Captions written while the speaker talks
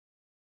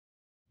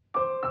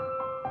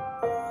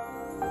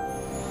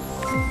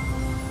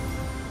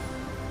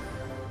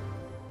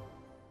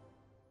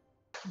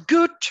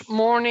Good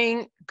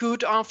morning,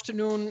 good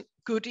afternoon,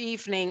 good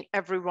evening,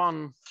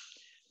 everyone.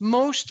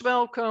 Most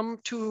welcome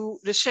to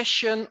the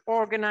session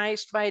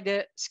organized by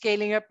the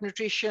Scaling Up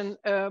Nutrition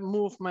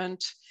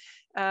movement,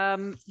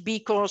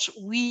 because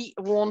we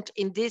want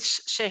in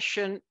this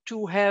session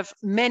to have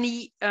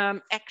many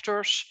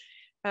actors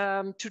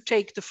to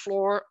take the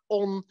floor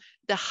on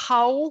the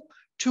how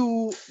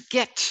to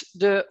get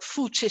the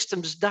food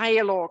systems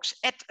dialogues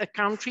at a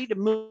country, the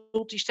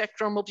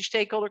multi-sector,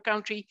 multi-stakeholder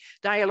country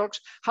dialogues,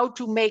 how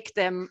to make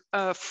them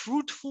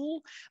fruitful,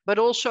 but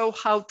also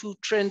how to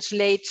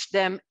translate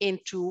them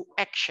into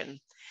action.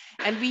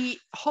 And we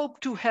hope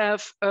to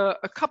have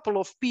a couple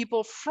of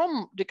people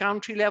from the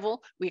country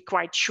level, we're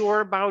quite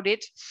sure about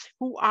it,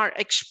 who are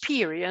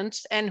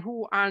experienced and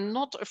who are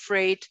not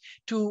afraid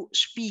to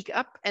speak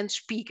up and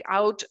speak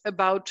out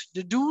about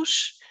the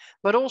do's,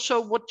 but also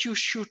what you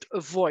should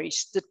avoid,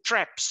 the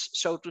traps,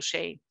 so to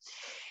say.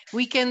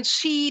 We can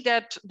see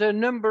that the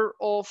number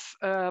of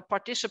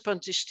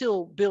participants is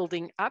still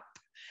building up.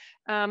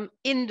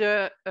 In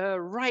the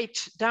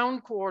right down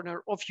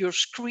corner of your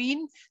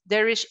screen,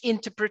 there is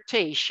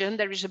interpretation.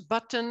 There is a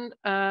button,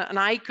 an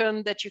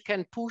icon that you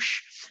can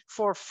push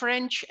for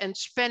French and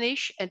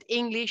Spanish and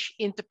English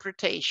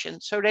interpretation,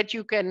 so that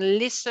you can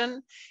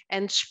listen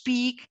and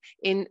speak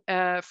in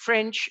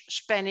French,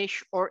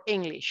 Spanish, or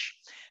English.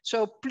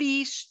 So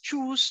please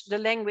choose the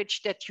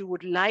language that you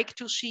would like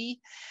to see.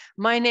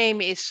 My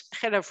name is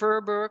Gerda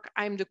Verburg.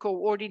 I'm the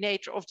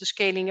coordinator of the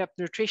Scaling Up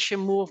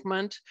Nutrition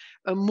movement,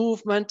 a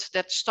movement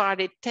that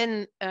started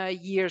 10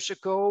 years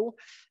ago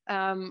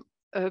on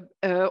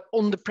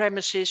the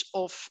premises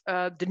of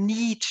the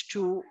need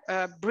to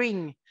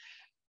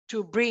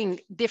bring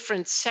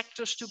different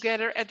sectors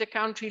together at the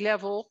country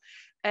level,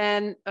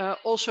 and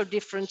also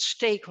different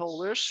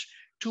stakeholders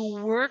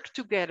to work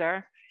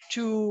together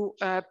to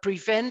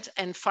prevent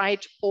and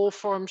fight all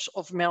forms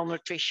of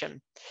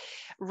malnutrition.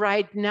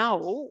 Right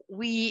now,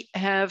 we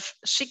have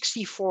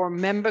 64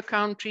 member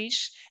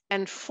countries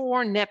and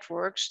 4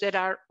 networks that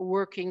are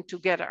working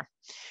together.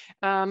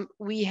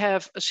 We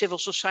have a civil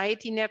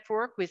society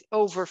network with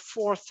over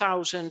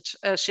 4,000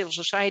 civil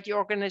society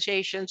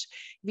organizations.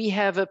 We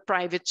have a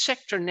private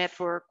sector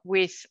network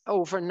with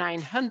over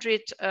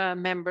 900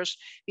 members.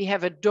 We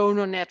have a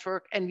donor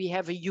network, and we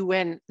have a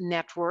UN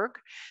network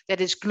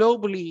that is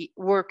globally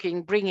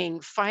working,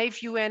 bringing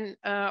 5 UN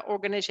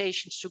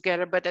organizations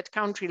together, but at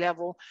country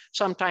level,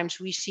 sometimes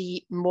we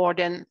see more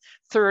than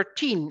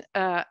 13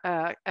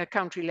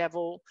 country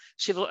level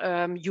civil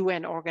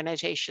UN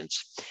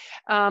organizations.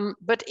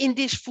 But in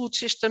these food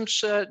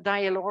systems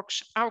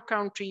dialogues, our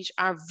countries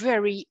are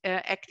very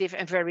active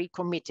and very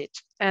committed.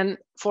 And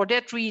for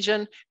that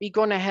reason, we're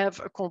going to have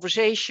a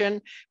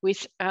conversation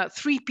with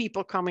 3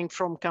 people coming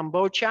from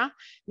Cambodia.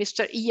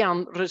 Mr.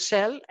 Iean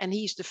Russel, and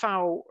he's the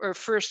FAO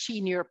first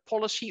senior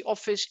policy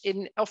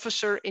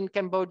officer in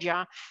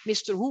Cambodia.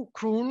 Mr.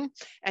 Kroeun,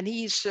 and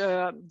he's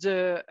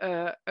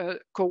the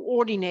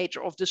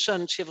coordinator of the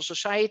Sun Civil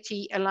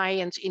Society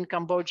Alliance in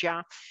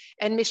Cambodia.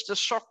 And Mr.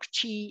 Sok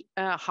Chi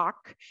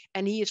Hak,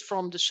 and he is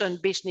from the Sun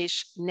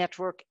Business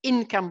Network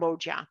in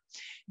Cambodia.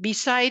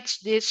 Besides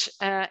this,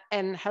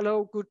 and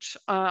hello, good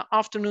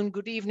afternoon,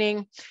 good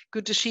evening,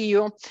 good to see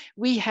you.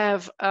 We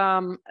have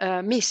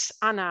Miss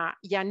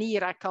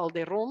Yanira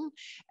Calderón,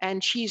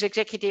 and she's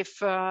executive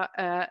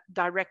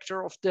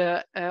director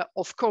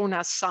of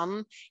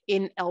CONASAN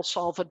in El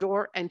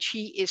Salvador, and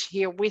she is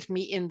here with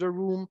me in the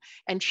room,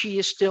 and she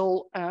is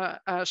still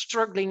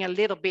struggling a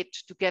little bit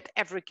to get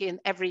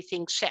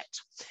everything set.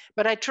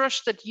 But I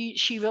trust that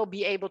she will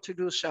be able to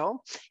do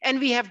so. And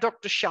we have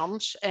Dr.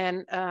 Shams,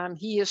 and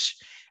he is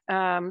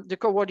the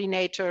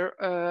coordinator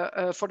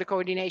for the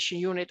coordination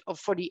unit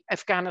for the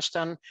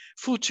Afghanistan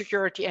food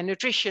security and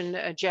nutrition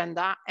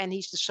agenda, and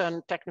he's the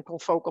Sun technical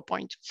focal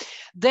point.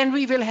 Then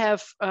we will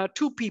have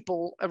 2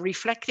 people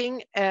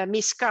reflecting,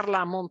 Miss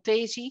Carla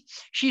Montesi.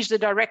 She's the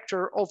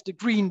director of the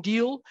Green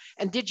Deal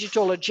and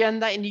Digital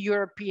Agenda in the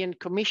European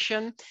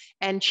Commission,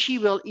 and she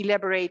will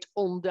elaborate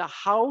on the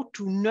how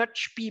to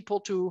nudge people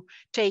to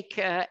take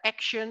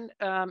action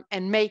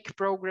and make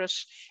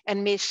progress.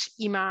 And Miss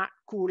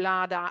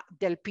Inmaculada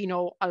del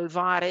Pino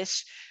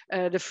Alvarez,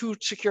 the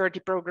Food Security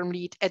Program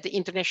Lead at the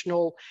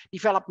International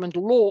Development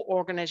Law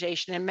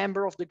Organization and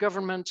member of the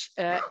Government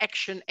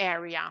Action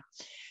Area.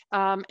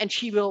 And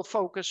she will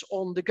focus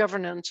on the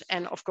governance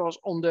and, of course,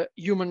 on the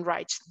human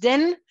rights.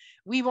 Then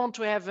we want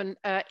to have an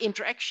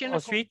interaction.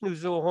 Ensuite,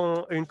 nous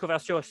aurons une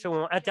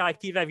conversation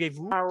interactive avec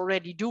vous. Are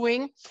already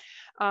doing.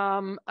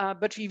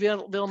 But we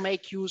will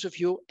make use of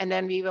you, and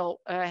then we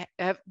will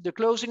have the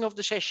closing of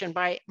the session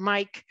by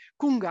Mike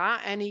Kunga,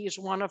 and he is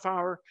one of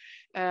our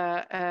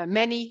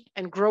many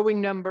and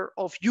growing number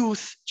of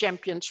youth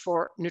champions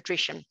for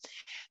nutrition.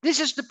 This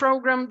is the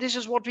program, this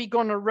is what we're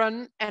going to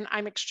run, and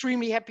I'm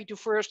extremely happy to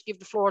first give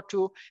the floor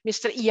to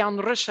Mr.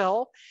 Iean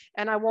Russel,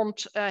 and I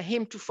want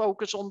him to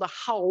focus on the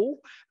how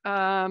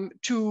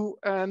to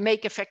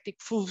make effective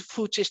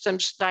food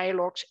systems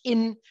dialogues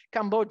in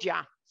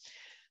Cambodia.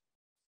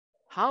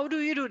 How do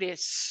you do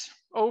this?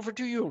 Over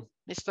to you,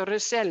 Mr.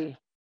 Russel.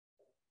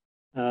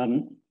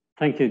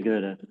 Thank you,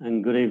 Gerda,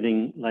 and good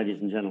evening,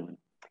 ladies and gentlemen.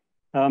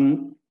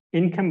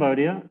 In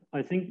Cambodia,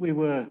 I think we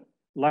were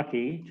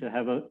lucky to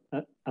have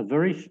a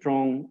very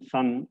strong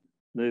Sun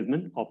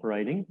movement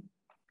operating,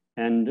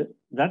 and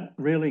that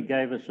really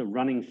gave us a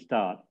running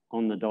start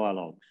on the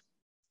dialogues,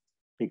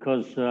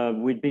 because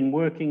we'd been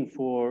working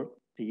for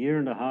a year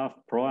and a half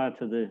prior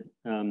to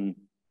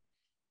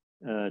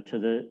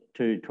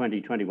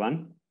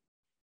 2021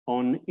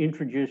 on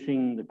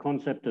introducing the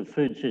concept of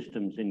food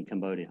systems in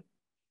Cambodia.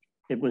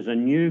 It was a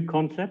new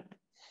concept,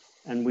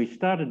 and we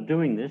started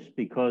doing this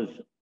because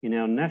in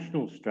our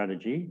national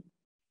strategy,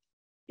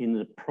 in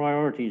the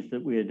priorities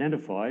that we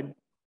identified,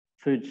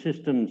 food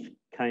systems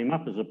came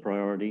up as a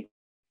priority,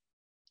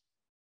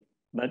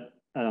 but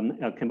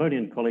our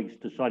Cambodian colleagues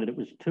decided it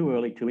was too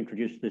early to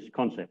introduce this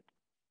concept.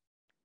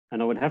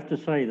 And I would have to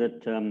say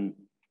that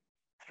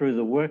through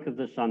the work of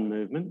the Sun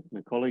movement,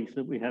 the colleagues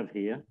that we have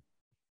here,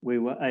 we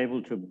were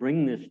able to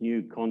bring this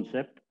new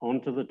concept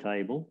onto the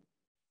table,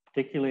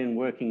 particularly in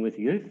working with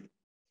youth.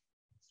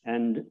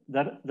 And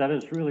that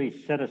has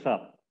really set us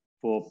up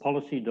for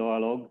policy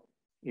dialogue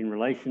in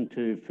relation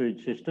to food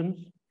systems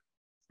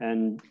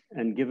and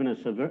given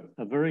us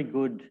a very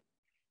good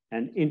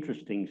and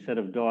interesting set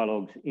of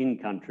dialogues in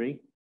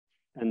country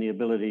and the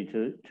ability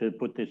to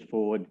put this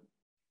forward.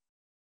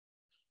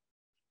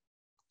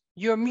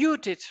 You're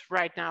muted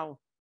right now.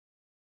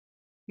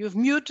 You've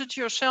muted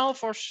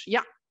yourself, or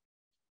yeah.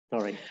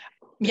 Sorry.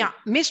 Yeah,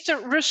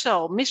 Mr.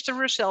 Russel,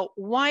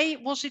 why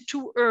was it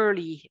too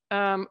early,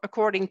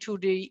 according to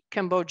the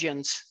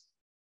Cambodians?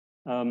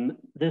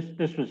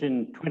 This was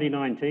in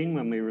 2019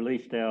 when we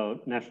released our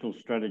national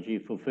strategy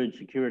for food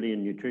security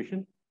and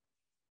nutrition.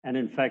 And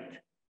in fact,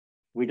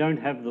 we don't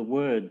have the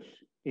words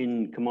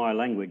in Khmer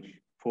language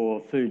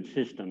for food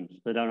systems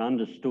that are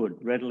understood,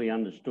 readily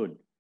understood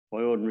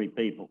by ordinary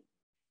people.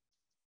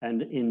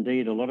 And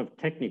indeed, a lot of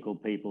technical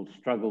people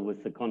struggle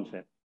with the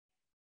concept.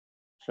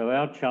 So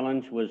our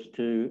challenge was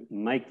to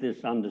make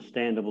this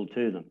understandable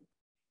to them.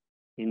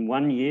 In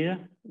 1 year,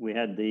 we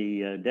had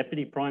the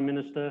Deputy Prime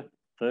Minister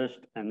first,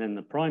 and then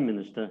the Prime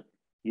Minister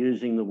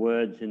using the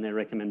words in their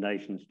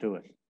recommendations to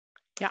us.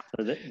 Yeah.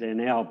 So they're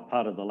now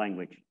part of the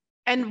language.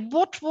 And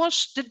what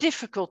was the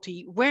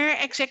difficulty? Where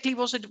exactly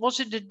was it? Was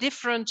it the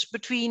difference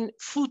between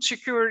food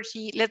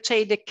security, let's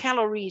say the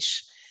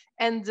calories,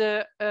 and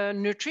the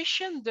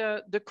nutrition,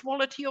 the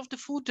quality of the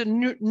food, the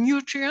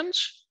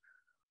nutrients?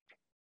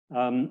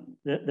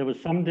 There was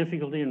some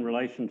difficulty in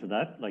relation to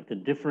that, like the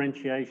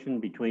differentiation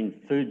between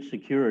food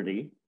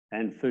security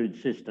and food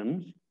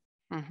systems.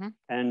 Mm-hmm.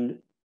 And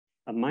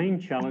a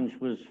main challenge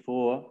was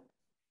for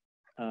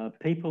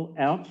people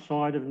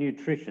outside of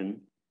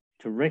nutrition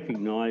to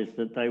recognize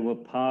that they were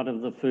part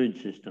of the food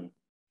system.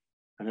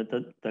 And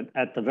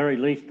at the very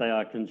least, they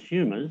are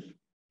consumers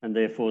and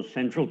therefore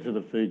central to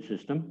the food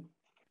system,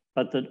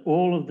 but that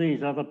all of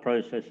these other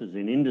processes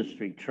in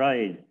industry,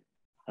 trade,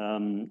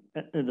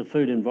 the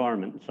food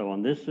environment and so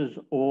on, this is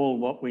all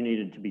what we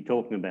needed to be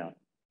talking about.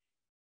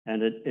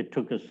 And it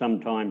took us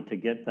some time to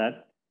get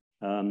that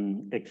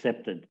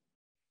accepted.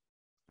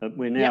 But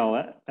we're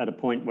now at a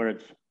point where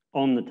it's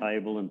on the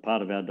table and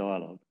part of our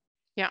dialogue.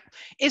 Yeah.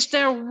 Is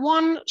there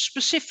one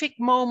specific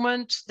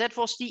moment that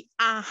was the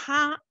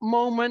aha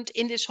moment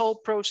in this whole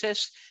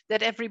process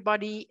that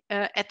everybody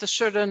at a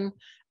certain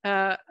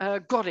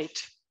got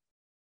it?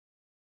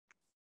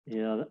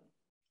 Yeah,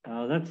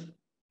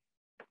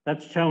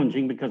 that's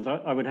challenging, because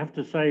I would have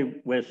to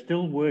say we're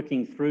still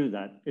working through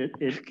that. It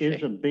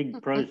is a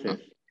big process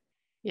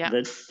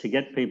to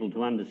get people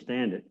to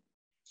understand it.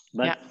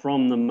 But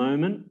from the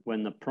moment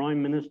when the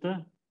Prime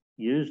Minister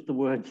used the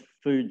words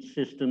food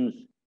systems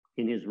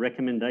in his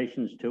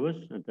recommendations to us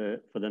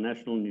for the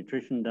National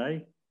Nutrition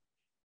Day,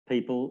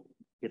 people,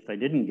 if they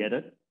didn't get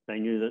it, they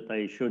knew that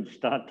they should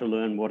start to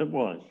learn what it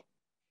was.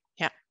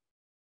 Yeah.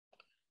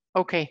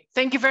 Okay,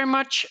 thank you very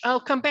much. I'll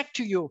come back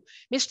to you.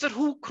 Mr.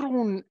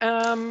 Kroeun,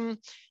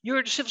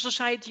 you're the civil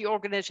society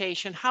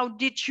organization. How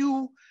did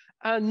you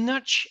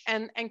nudge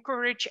and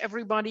encourage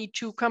everybody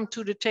to come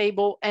to the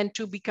table and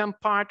to become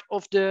part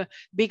of the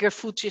bigger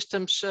food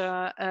systems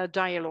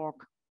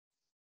dialogue?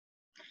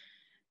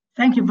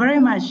 Thank you very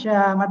much,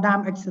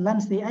 Madam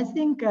Excellency. I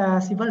think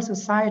civil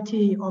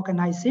society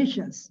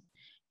organizations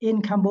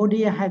in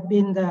Cambodia have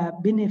been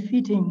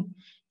benefiting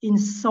in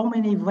so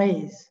many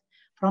ways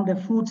from the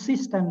food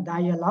system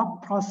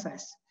dialogue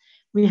process.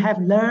 We have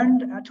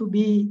learned to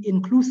be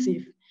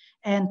inclusive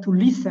and to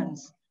listen,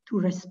 to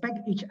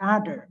respect each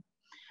other.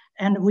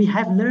 And we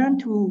have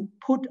learned to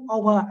put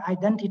our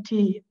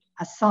identity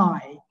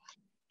aside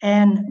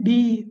and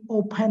be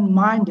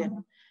open-minded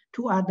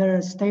to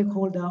other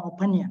stakeholder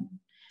opinion.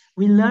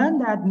 We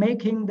learned that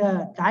making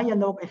the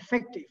dialogue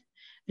effective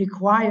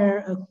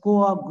requires a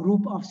core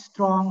group of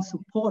strong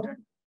supporters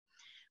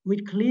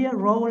with clear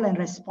role and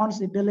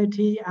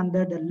responsibility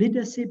under the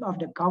leadership of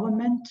the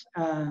government,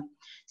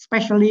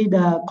 especially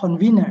the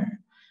convener,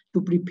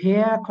 to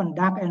prepare,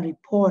 conduct, and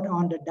report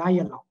on the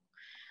dialogue.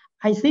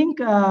 I think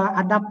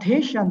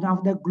adaptation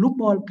of the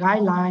global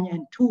guideline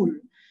and tool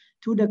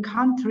to the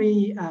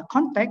country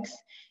context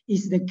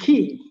is the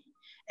key.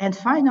 And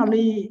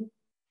finally,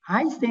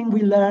 I think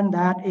we learned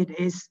that it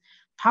is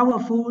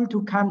powerful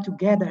to come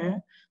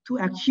together to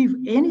achieve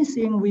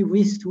anything we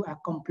wish to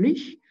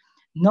accomplish,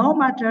 no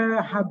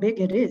matter how big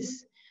it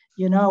is.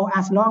 You know,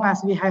 as long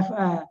as we have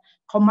a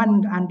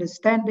common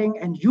understanding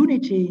and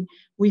unity,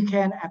 we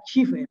can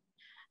achieve it.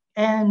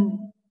 And,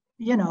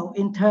 you know,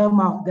 in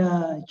terms of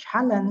the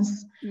challenge.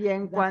 Y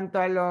en cuanto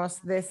a los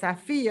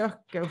desafíos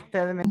que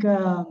usted me...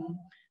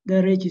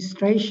 The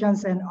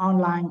registrations and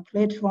online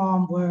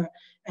platform were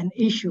an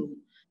issue.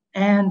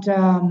 And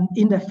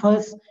in the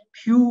first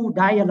few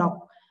dialogue,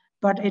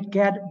 but it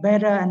get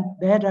better and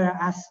better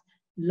as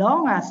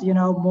long as, you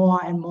know, more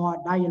and more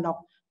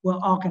dialogue were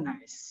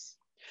organized.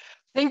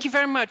 Thank you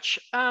very much.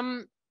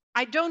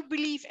 I don't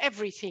believe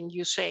everything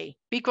you say,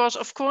 because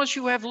of course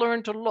you have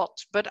learned a lot,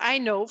 but I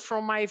know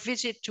from my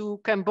visit to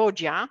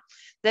Cambodia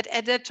that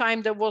at that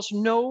time there was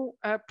no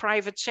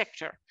private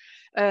sector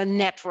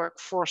network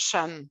for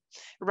sun.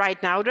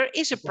 Right now there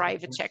is a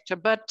private sector,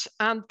 but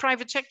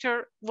private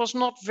sector was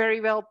not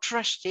very well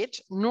trusted,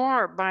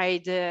 nor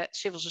by the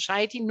civil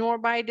society, nor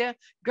by the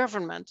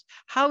government.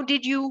 How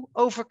did you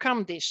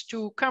overcome this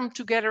to come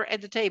together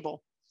at the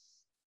table?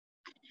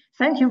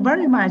 Thank you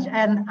very much.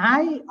 And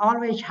I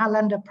always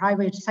challenge the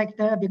private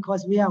sector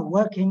because we are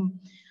working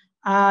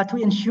to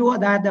ensure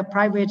that the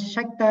private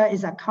sector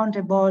is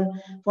accountable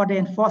for the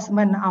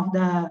enforcement of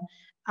the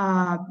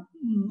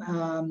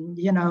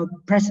you know,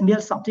 breast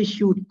milk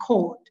substitute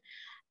code.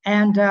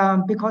 And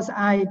because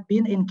I've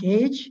been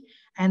engaged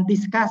and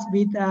discussed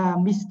with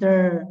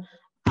Mr.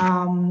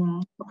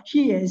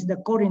 Chea is the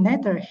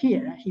coordinator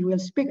here. He will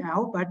speak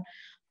out, but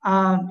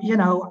you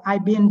know,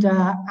 I've been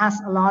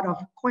asked a lot of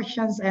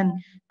questions and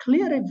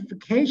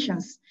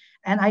clarifications,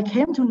 and I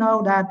came to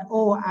know that,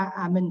 oh,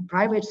 I'm in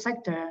private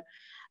sector,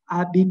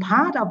 be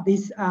part of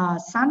this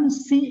sun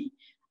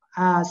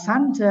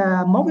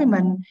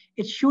movement.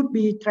 It should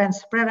be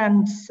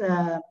transparent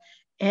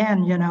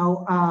and, you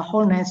know,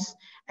 wholeness,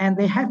 and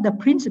they have the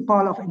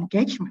principle of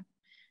engagement.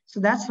 So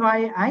that's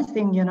why I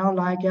think, you know,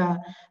 like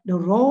the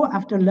role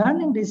after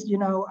learning this, you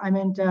know, I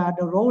mean, the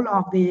role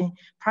of the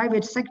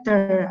private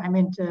sector, I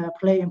mean,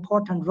 play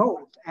important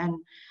role. And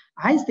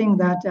I think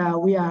that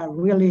we are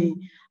really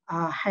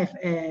have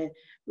a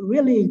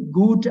really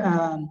good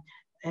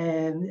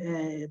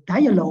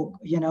dialogue,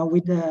 you know,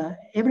 with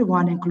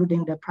everyone,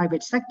 including the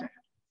private sector.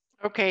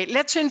 Okay,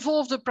 let's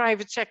involve the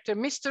private sector.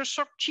 Mr.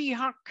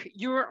 Sokchihak,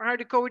 you are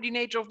the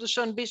coordinator of the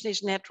Sun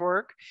Business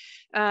Network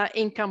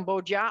in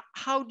Cambodia.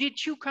 How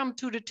did you come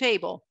to the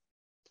table?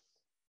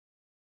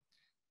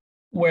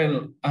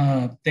 Well,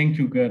 thank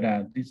you,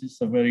 Gerda. This is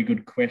a very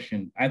good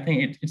question. I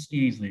think it's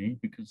easy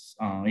because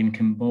in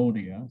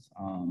Cambodia,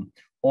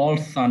 all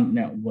Sun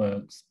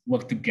networks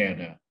work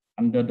together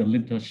under the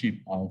leadership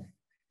of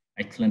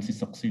Excellency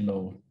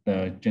Soksilo,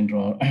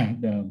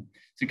 the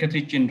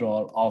Secretary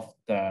General of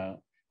the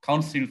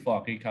Council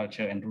for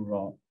Agriculture and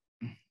Rural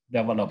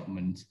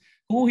Development,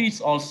 who is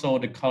also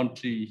the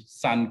country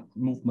Sun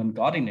movement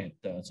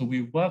coordinator. So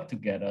we work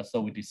together,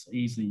 so it is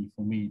easy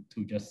for me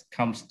to just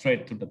come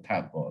straight to the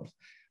table.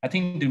 I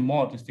think the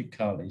more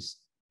difficult is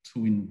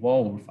to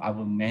involve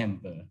our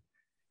member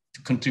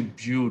to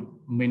contribute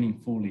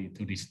meaningfully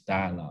to these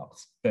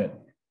dialogues. But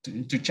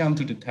to jump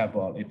to the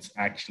table, it's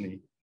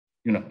actually,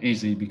 you know,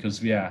 easy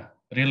because we are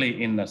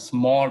really in a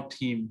small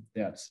team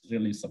that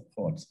really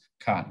supports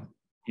CAN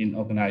in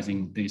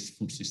organizing this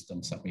food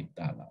system summit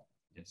dialogue.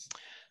 Yes.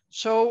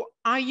 So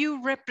are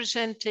you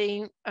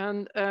representing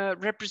a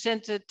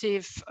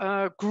representative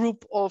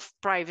group of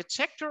private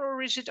sector,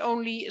 or is it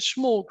only a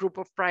small group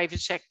of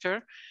private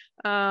sector,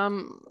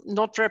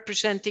 not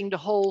representing the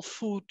whole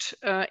food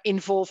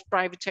involved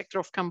private sector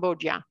of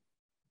Cambodia?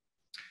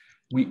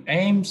 We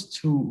aim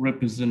to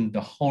represent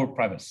the whole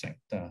private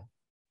sector.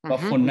 But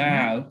for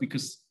now,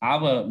 because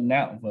our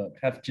network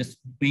have just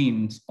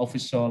been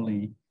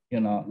officially, you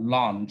know,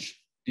 launched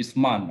this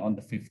month on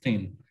the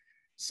 15th.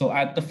 So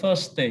at the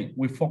first stage,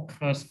 we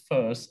focus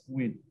first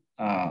with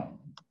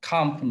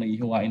companies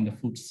who are in the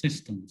food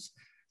systems,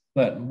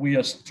 but we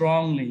are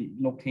strongly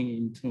looking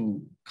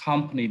into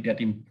companies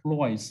that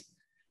employs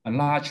a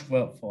large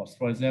workforce.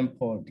 For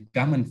example, the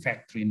garment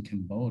factory in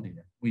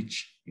Cambodia,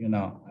 which, you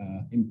know,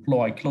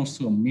 employ close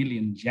to 1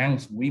 million young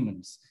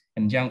women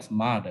and young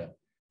mothers.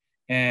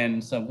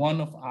 And so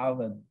one of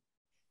our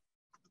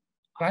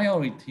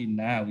priority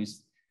now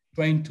is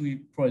trying to,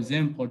 for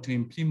example, to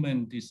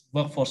implement this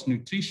workforce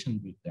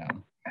nutrition with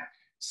them.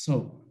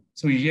 So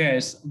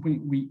yes,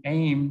 we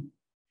aim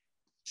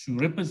to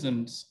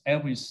represent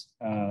every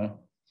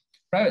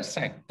private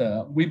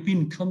sector. We've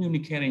been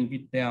communicating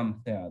with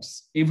them that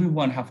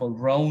everyone have a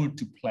role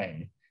to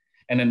play.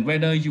 And then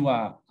whether you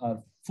are a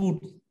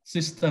food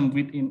system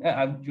within,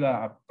 you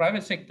are a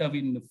private sector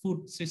within the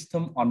food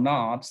system or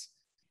not,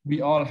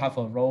 we all have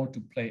a role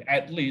to play,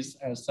 at least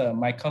as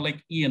my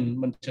colleague Iean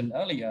mentioned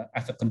earlier,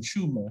 as a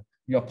consumer,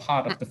 you're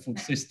part of the food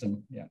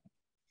system, yeah.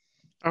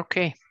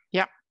 Okay,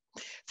 yeah,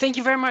 Thank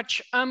you very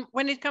much.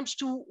 When it comes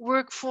to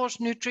workforce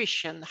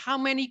nutrition, how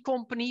many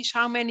companies,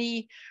 how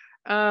many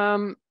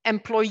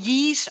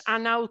employees are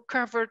now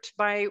covered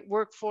by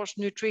workforce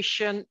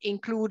nutrition,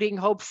 including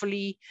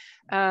hopefully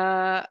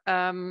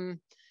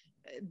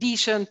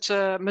decent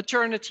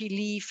maternity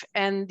leave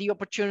and the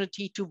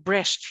opportunity to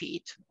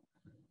breastfeed?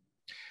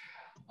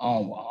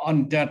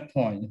 On that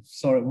point,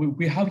 sorry,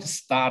 we haven't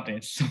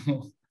started, so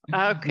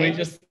okay. We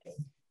just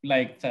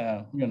like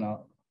you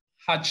know,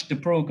 hatch the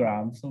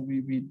program, so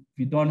we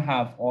don't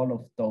have all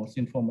of those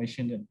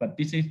information yet, but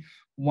this is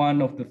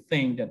one of the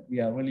things that we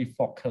are really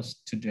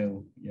focused to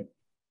do. Yep.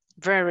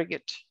 Very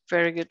good,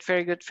 very good,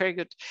 very good, very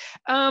good.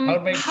 I'll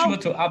make sure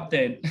to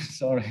update.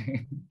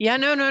 Sorry. Yeah,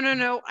 no.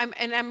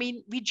 And I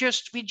mean, we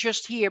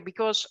just hear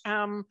because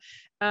the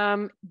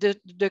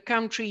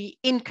country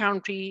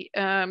in-country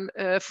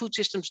food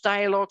systems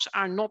dialogues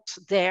are not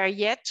there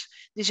yet.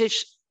 This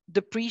is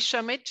the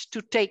pre-summit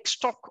to take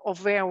stock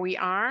of where we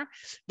are,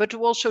 but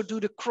to also do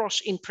the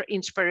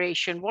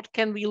cross-inspiration. What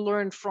can we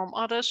learn from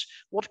others?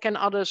 What can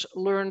others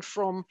learn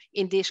from,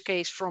 in this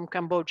case, from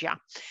Cambodia?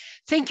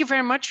 Thank you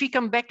very much. We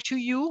come back to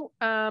you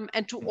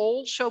and to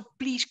all. So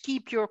please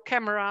keep your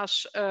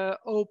cameras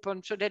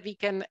open so that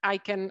I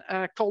can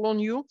call on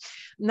you.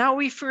 Now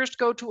we first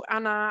go to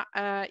Ana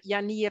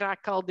Yanira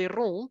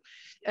Calderón.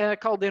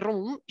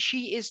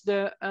 She is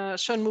the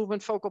Sun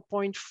Movement focal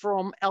point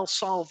from El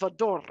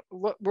Salvador,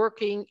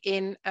 working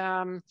in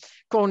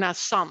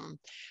CONASAN.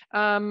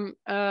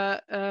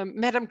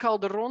 Madam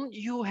Calderón,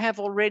 you have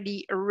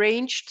already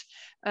arranged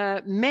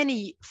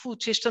many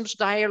food systems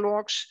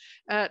dialogues.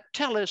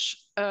 Tell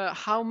us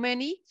how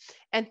many,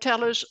 and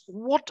tell us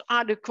what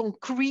are the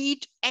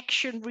concrete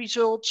action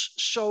results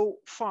so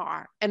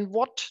far, and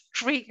what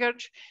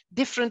triggered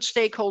different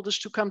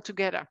stakeholders to come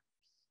together.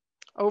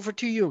 Over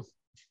to you.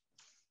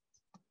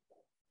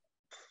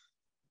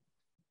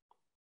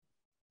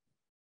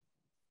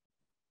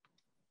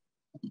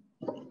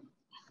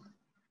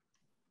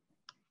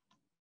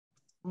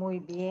 Muy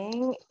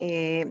bien,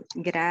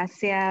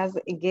 gracias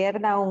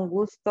Gerda, un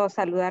gusto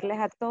saludarles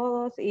a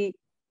todos y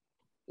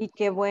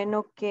qué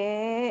bueno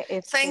que...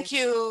 Thank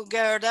you,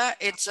 Gerda.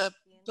 It's a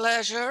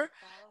pleasure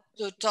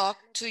to talk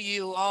to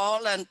you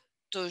all and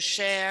to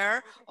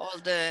share all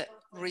the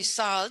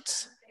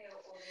results.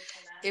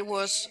 It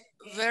was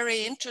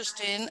very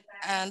interesting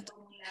and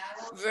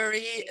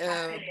very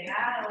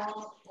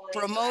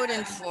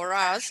promoting for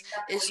us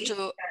is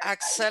to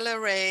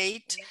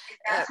accelerate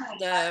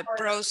the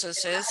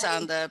processes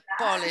and the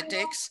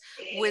politics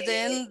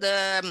within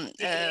the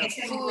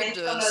food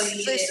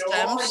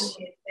systems,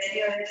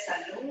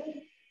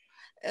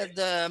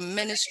 the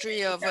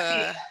Ministry of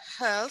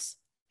Health.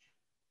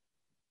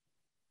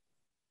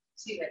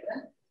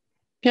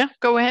 Yeah,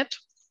 go ahead.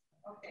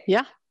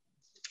 Yeah.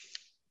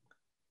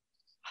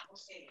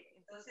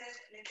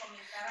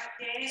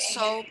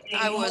 So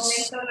I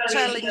was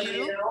telling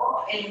you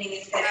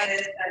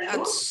that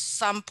at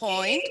some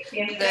point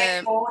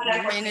the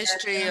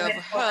Ministry of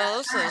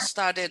Health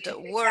started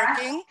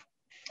working,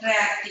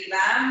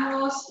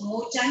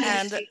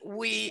 and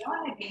we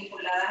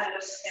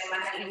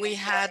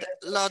had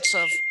lots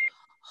of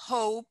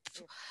hope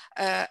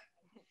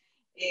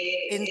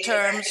in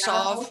terms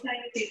of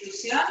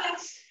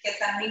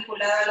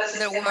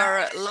there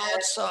were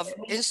lots of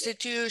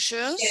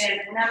institutions and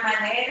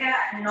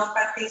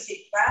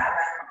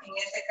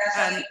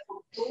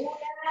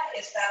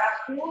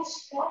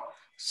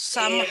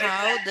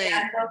somehow they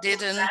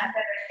didn't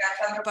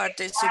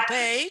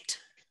participate.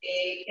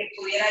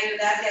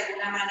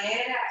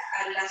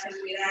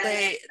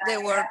 They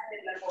were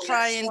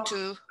trying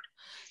to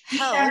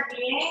help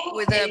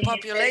with the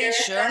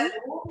population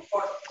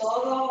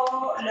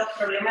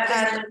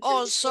and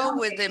also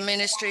with the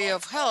Ministry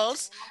of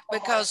Health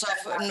because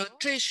of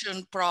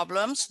nutrition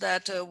problems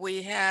that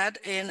we had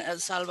in El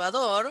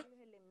Salvador,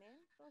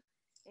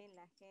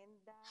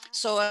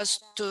 so as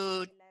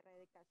to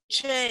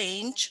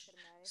change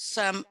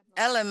some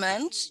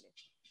elements.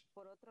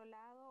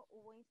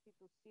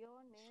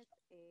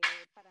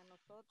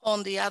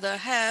 On the other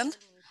hand,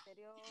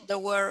 there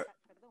were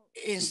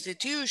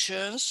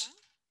institutions.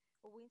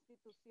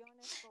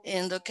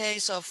 In the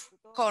case of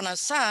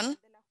CONASAN,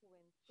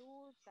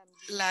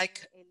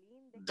 like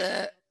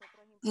the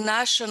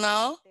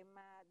National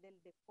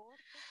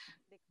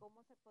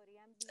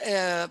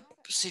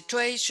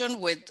situation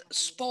with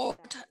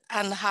sport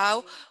and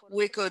how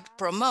we could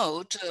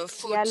promote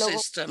food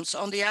systems.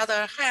 On the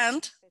other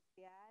hand,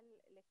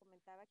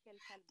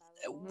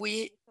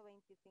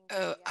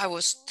 I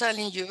was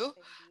telling you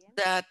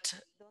that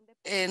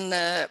in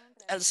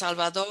El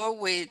Salvador,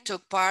 we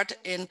took part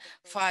in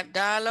 5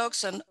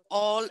 dialogues, and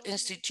all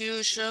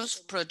institutions,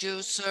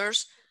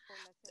 producers,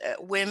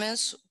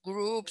 women's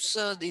groups,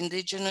 the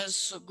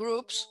indigenous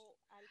groups,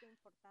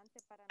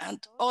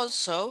 and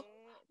also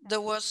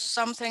there was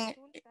something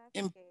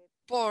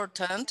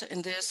important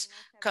in these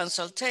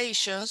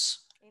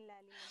consultations.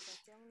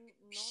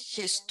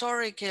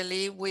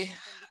 Historically, we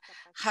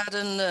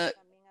hadn't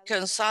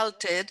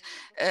consulted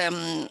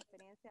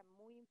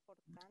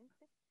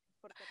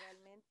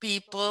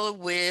people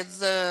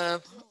with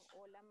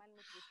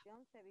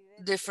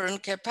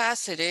different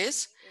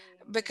capacities,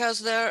 because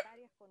there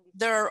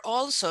are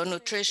also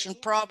nutrition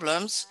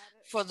problems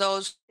for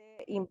those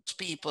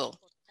people.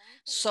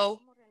 So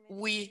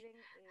we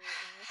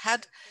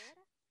had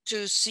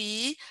to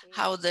see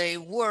how they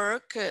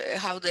work,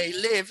 how they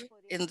live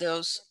in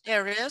those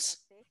areas.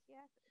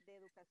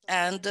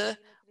 And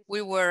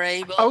we were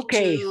able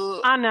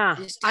to Anna,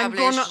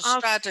 establish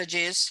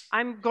strategies.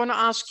 I'm going to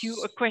ask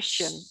you a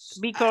question,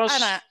 because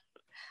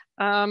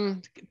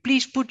Anna,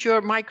 please put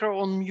your micro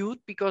on mute,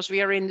 because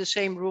we are in the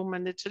same room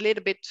and it's a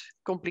little bit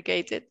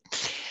complicated.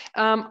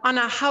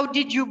 Anna, how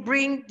did you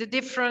bring the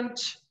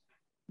different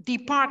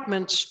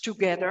departments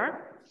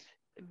together?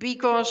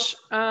 Because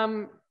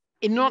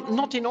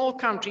not in all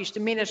countries, the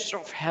Minister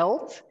of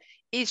Health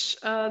is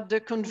plays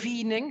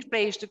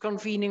the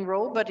convening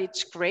role, but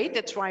it's great.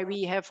 That's why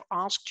we have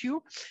asked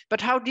you.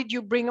 But how did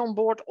you bring on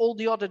board all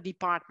the other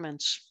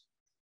departments?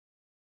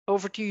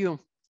 Over to you.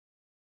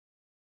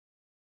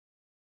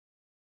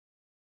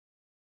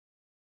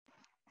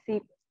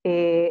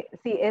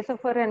 Sí, eso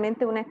fue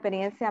realmente una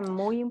experiencia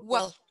muy importante.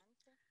 Well,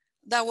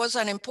 that was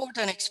an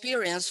important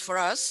experience for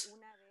us.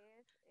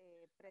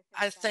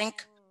 I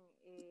think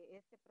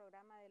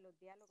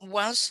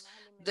once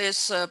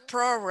this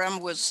program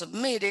was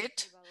submitted,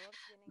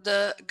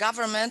 the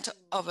government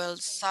of El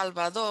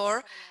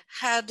Salvador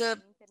had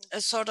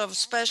a sort of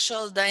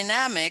special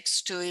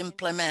dynamics to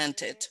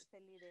implement it.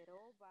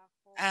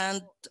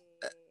 And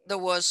there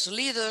was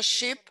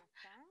leadership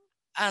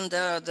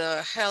under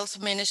the Health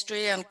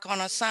Ministry and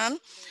CONASAN,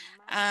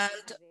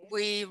 and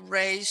we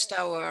raised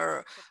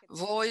our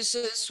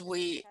voices.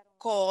 We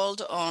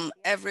called on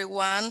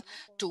everyone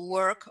to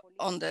work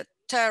on the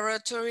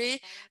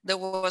territory. There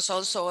was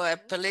also a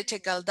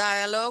political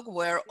dialogue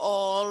where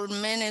all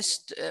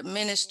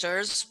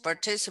ministers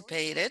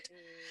participated.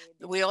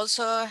 We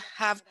also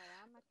have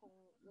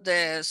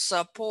the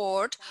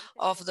support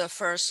of the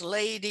First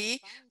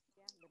Lady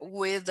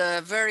with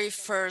the very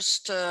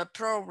first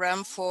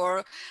program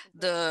for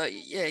the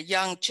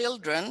young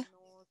children.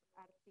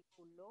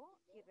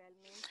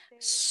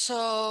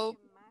 So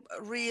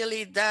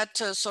really that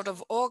sort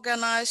of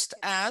organized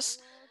us,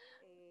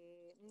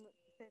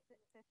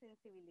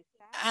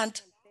 and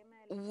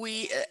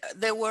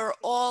they were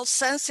all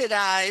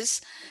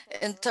sensitized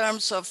in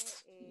terms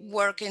of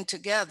working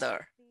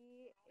together.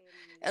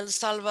 El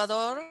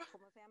Salvador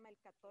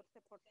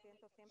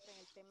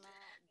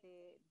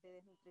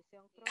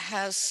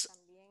has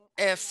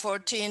a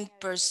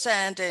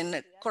 14%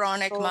 in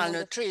chronic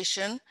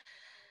malnutrition,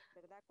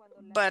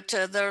 but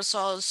there's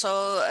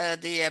also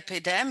the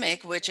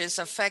epidemic, which is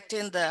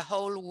affecting the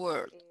whole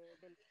world.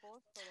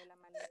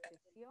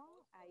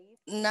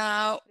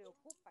 Now,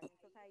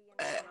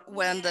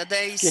 when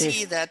they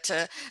see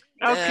that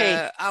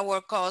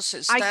our cost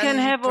is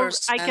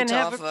 10%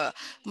 of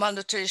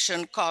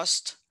malnutrition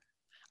cost.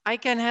 I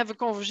can have a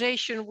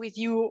conversation with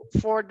you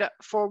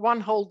for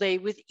one whole day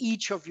with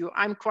each of you,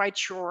 I'm quite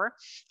sure.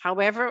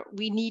 However,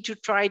 we need to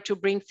try to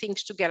bring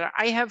things together.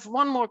 I have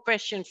one more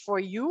question for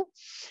you,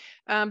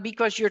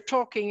 because you're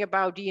talking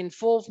about the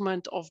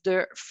involvement of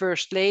the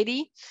First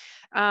Lady,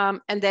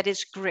 and that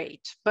is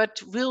great.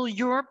 But will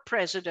your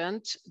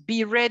president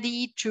be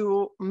ready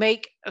to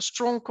make a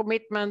strong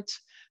commitment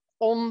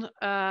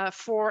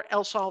for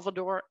El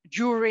Salvador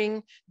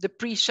during the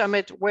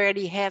pre-summit, where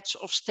the heads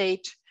of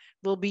state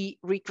will be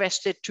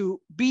requested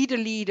to be the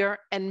leader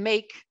and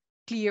make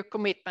clear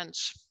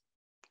commitments?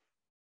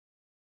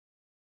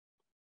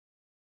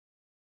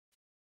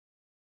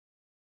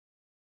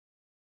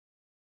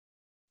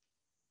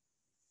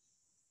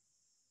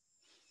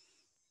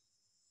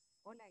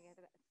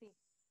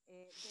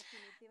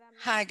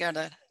 Hi,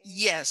 Gerda.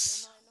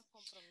 Yes,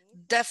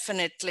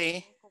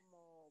 definitely.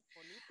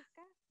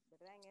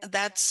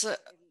 That's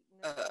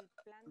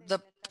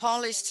the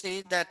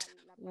policy that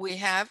we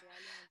have.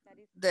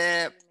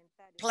 The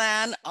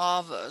plan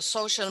of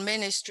social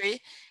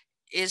ministry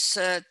is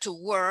to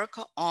work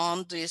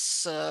on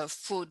this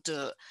food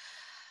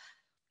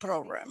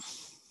program.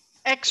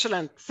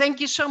 Excellent. Thank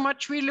you so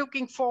much. We're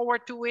looking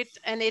forward to it,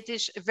 and it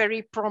is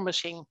very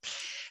promising.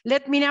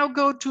 Let me now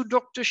go to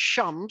Dr.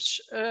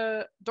 Shams.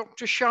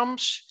 Dr.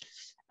 Shams,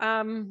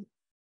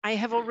 I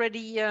have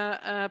already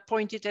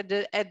pointed at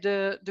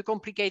the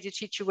complicated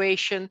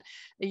situation.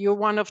 You're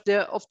one of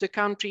the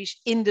countries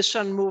in the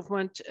Sun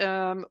movement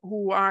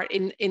who are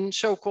in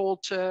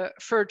so-called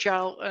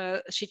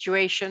fragile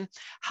situation.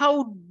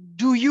 How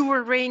do you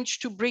arrange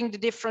to bring the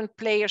different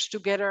players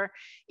together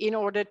in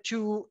order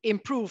to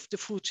improve the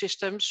food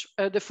systems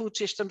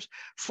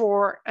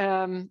for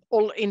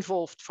all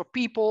involved, for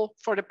people,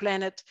 for the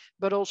planet,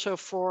 but also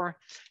for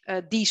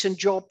decent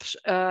jobs,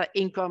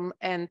 income,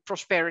 and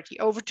prosperity?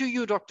 Over to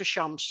you, Dr.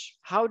 Shams.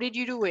 How did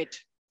you do it?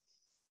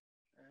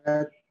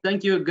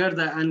 Thank you,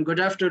 Gerda, and good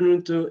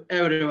afternoon to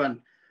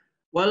everyone.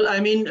 Well, I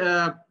mean,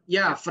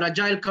 yeah,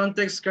 fragile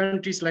context,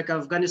 countries like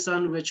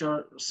Afghanistan, which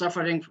are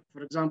suffering,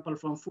 for example,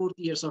 from 40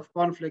 years of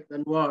conflict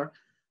and war,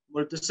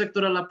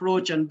 multi-sectoral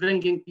approach and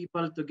bringing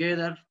people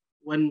together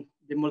when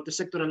the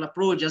multi-sectoral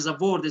approach as a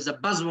word, as a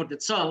buzzword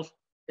itself,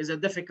 is a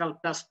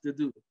difficult task to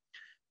do.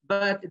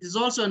 But it is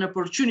also an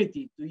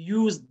opportunity to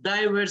use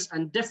diverse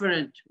and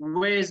different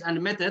ways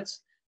and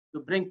methods to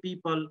bring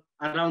people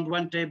around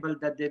one table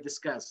that they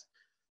discuss.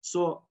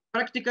 So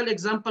practical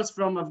examples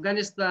from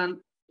Afghanistan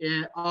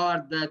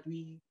are that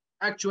we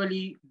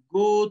actually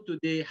go to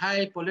the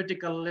high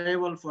political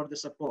level for the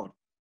support.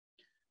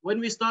 When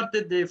we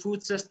started the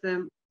food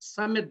system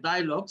summit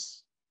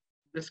dialogues,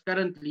 this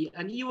currently,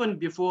 and even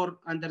before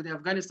under the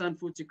Afghanistan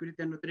Food Security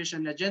and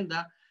Nutrition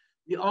Agenda,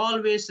 we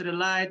always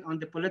relied on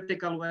the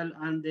political will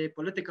and the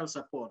political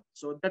support.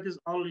 So that is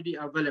already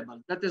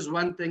available. That is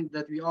one thing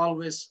that we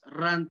always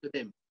run to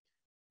them.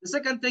 The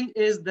second thing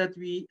is that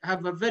we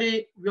have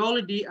we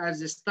already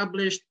has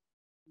established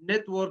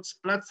networks,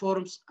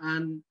 platforms,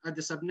 and at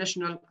the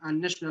subnational and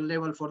national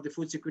level for the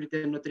food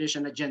security and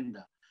nutrition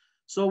agenda.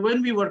 So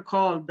when we were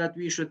called that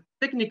we should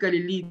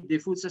technically lead the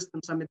food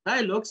system summit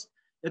dialogues,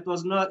 it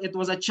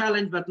was a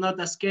challenge, but not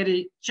a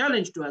scary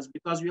challenge to us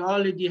because we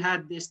already had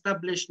the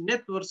established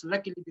networks.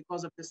 Luckily,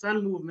 because of the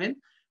Sun movement,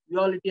 we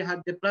already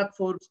had the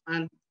platforms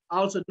and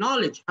also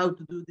knowledge how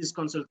to do these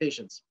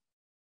consultations.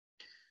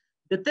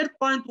 The third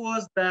point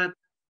was that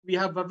we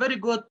have a very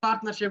good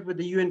partnership with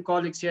the UN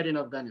colleagues here in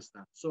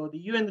Afghanistan. So the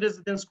UN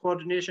Residence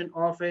Coordination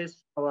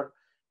Office, our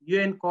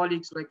UN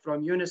colleagues like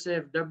from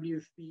UNICEF,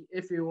 WFP,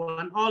 FAO,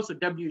 and also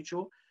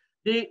WHO,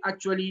 they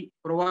actually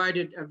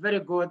provided a very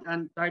good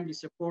and timely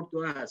support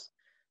to us.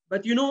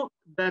 But you know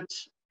that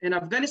in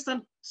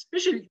Afghanistan,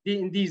 especially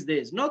in these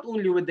days, not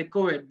only with the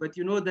COVID, but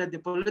you know that the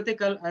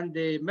political and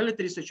the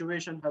military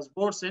situation has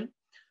worsened,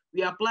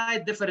 we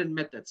applied different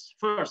methods.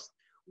 First,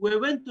 we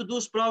went to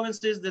those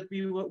provinces that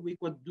we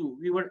could do.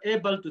 We were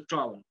able to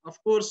travel.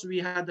 Of course, we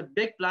had a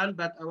big plan,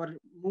 but our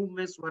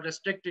movements were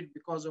restricted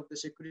because of the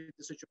security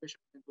situation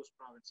in those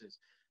provinces.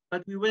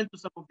 But we went to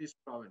some of these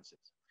provinces.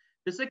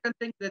 The second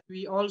thing that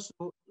we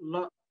also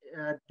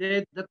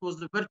did, that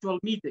was the virtual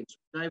meetings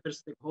with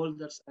diverse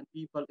stakeholders and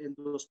people in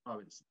those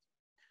provinces.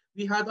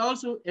 We had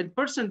also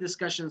in-person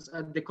discussions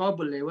at the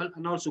Kabul level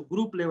and also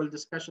group level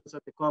discussions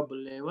at the Kabul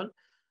level.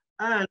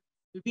 And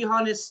to be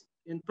honest,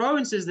 in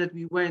provinces that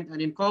we went and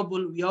in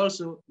Kabul, we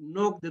also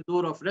knocked the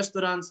door of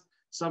restaurants,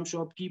 some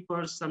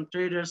shopkeepers, some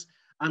traders,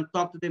 and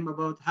talked to them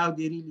about how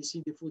they really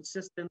see the food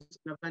systems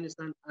in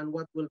Afghanistan and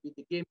what will be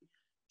the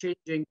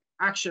game-changing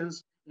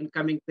actions in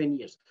coming 10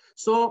 years.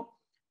 So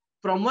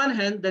from one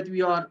hand that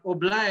we are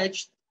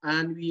obliged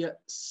and we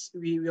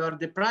are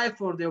deprived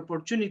for the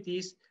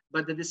opportunities,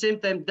 but at the same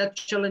time that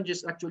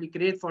challenges actually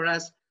create for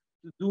us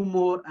to do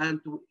more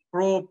and to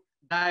probe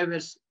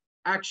diverse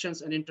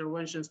actions and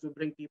interventions to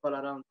bring people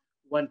around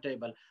one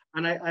table.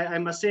 And I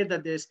must say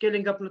that the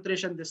scaling up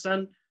nutrition, the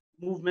Sun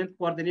movement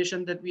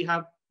coordination that we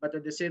have, but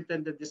at the same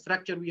time that the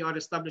structure we are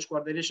established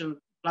coordination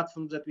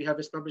platforms that we have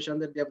established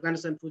under the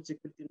Afghanistan Food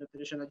Security and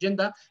Nutrition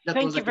Agenda.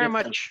 Thank you very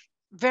much.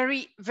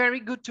 Very, very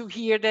good to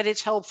hear that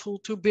it's helpful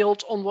to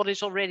build on what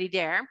is already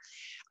there.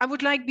 I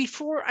would like,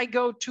 before I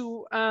go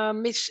to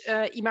Ms.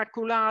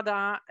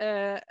 Inmaculada,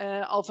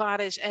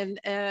 Alvarez, and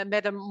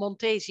Madam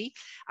Montesi,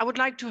 I would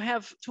like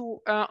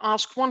to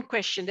ask one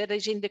question that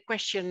is in the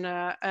question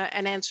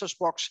and answers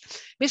box.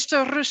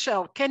 Mr.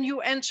 Russel, can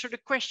you answer the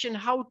question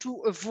how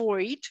to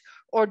avoid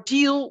or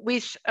deal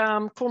with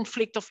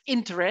conflict of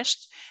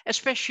interest,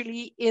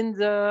 especially in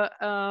the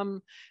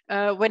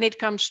when it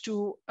comes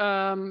to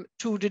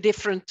the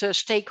different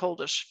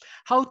stakeholders?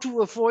 How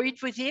to avoid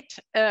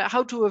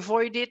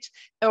it,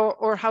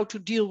 or how to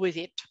deal with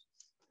it?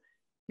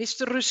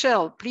 Mr.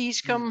 Russel,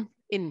 please come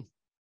in.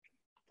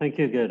 Thank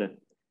you, Gerda.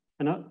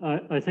 And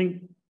I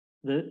think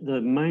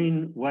the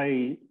main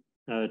way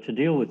to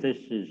deal with this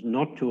is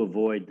not to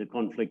avoid the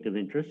conflict of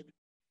interest,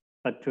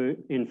 but to,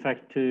 in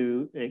fact,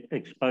 to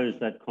expose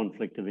that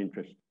conflict of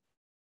interest.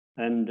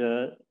 And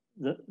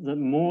the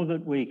more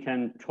that we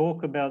can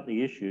talk about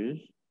the issues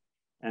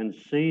and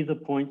see the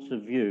points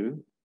of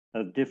view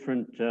of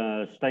different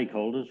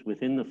stakeholders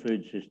within the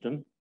food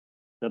system,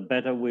 the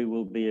better we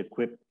will be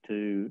equipped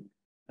to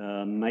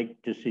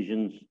make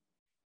decisions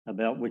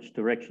about which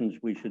directions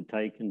we should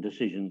take and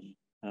decisions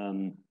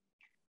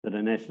that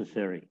are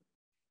necessary.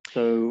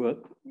 So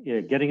yeah,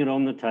 getting it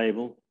on the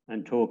table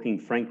and talking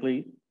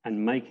frankly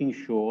and making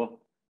sure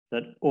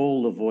that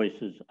all the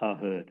voices are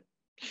heard.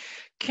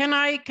 Can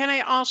I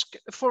ask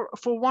for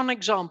one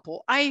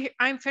example?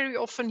 I'm very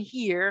often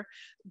hear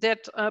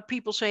that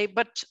people say,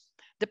 but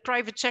the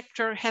private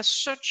sector has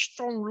such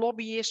strong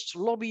lobbyists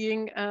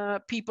lobbying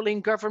people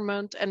in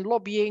government and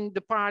lobbying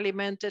the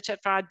parliament,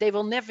 etc. They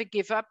will never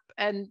give up,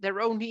 and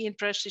their only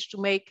interest is to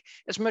make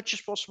as much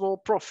as possible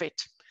profit.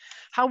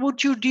 How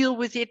would you deal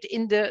with it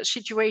in the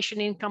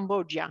situation in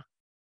Cambodia?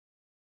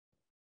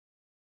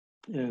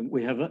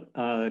 We have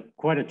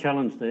quite a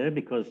challenge there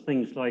because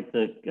things like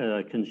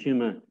the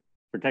consumer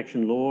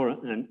protection law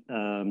and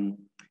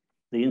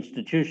the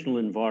institutional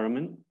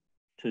environment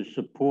to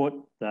support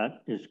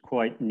that is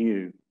quite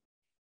new,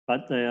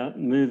 but they are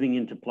moving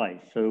into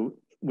place. So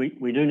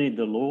we do need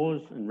the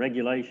laws and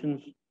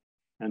regulations,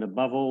 and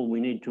above all, we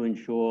need to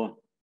ensure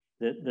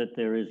that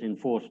there is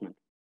enforcement.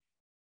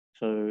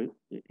 So,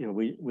 you know,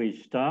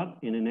 we start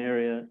in an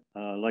area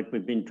like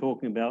we've been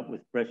talking about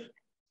with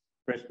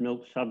breast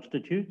milk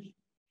substitutes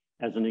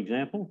as an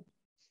example,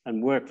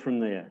 and work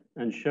from there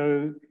and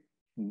show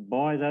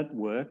by that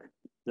work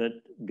that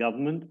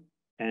government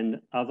and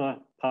other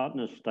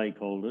partner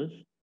stakeholders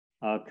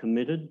are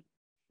committed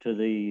to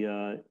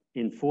the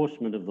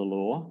enforcement of the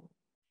law,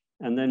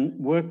 and then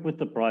work with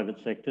the private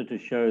sector to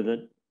show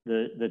that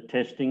the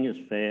testing is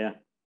fair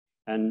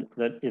and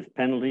that if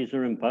penalties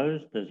are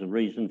imposed, there's a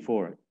reason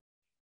for it.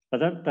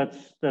 But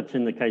that's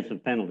in the case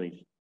of penalties.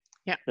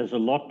 Yeah. There's a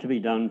lot to be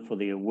done for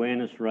the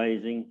awareness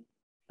raising,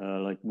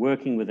 like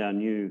working with our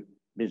new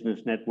business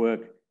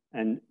network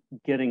and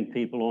getting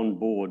people on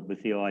board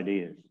with the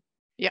ideas.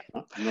 Yeah.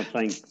 I'm not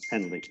saying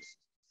penalties.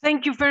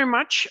 Thank you very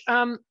much.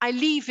 I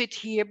leave it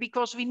here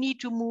because we need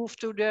to move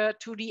to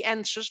the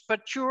answers,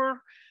 but your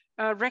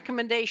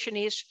recommendation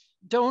is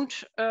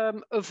don't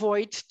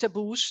avoid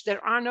taboos.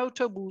 There are no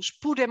taboos.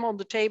 Put them on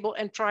the table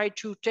and try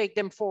to take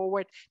them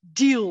forward,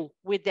 deal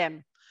with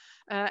them.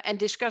 And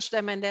discuss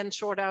them and then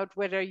sort out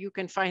whether you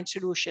can find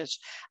solutions.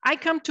 I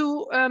come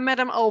to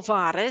Madam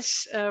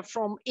Alvarez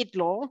from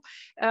ITLAW.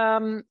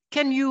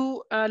 Can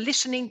you,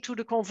 listening to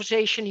the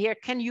conversation here,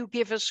 can you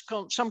give us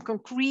some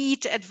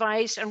concrete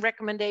advice and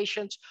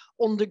recommendations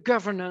on the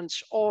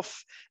governance of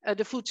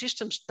the food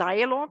systems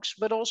dialogues,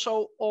 but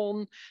also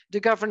on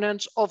the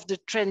governance of the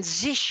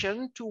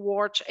transition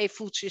towards a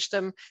food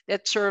system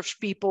that serves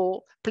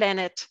people,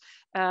 planet,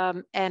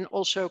 and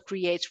also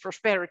creates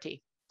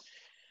prosperity?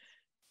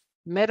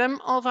 Madam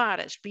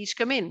Alvarez, please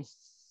come in.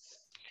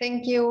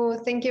 Thank you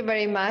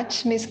very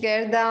much, Ms.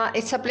 Gerda.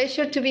 It's a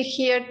pleasure to be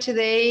here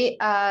today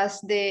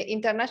as the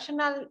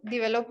International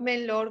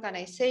Development Law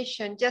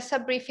Organization. Just a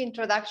brief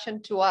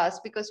introduction to us,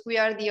 because we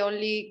are the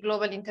only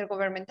global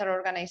intergovernmental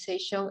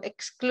organization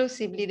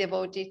exclusively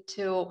devoted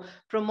to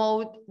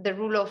promote the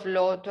rule of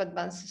law to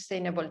advance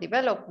sustainable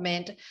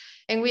development.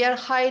 And we are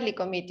highly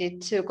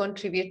committed to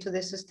contribute to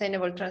the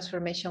sustainable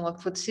transformation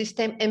of food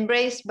system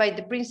embraced by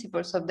the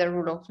principles of the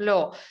rule of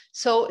law.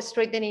 So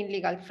strengthening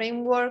legal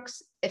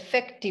frameworks,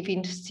 effective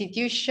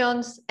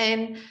institutions,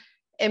 and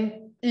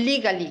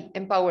legally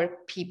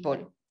empowered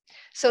people.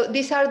 So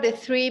these are the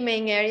three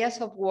main areas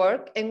of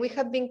work, and we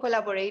have been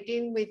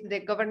collaborating with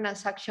the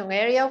governance action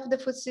area of the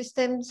Food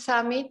System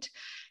Summit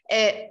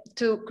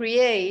to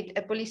create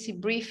a policy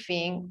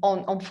briefing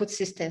on food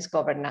systems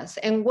governance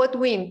and what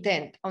we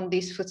intend on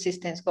this food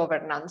systems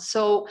governance.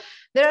 So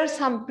there are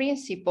some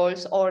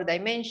principles or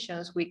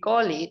dimensions, we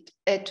call it,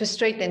 to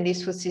strengthen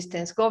this food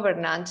systems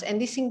governance, and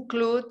this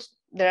includes,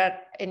 there are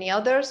any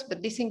others,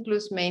 but this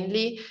includes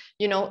mainly,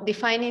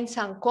 defining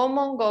some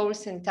common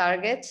goals and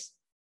targets,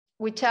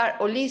 which are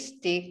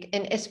holistic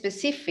and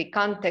specific,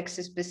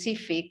 context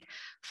specific,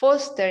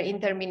 foster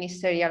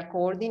interministerial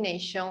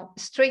coordination,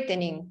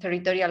 strengthening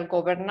territorial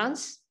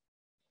governance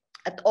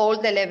at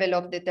all the level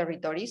of the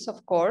territories,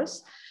 of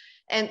course,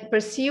 and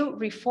pursue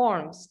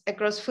reforms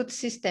across food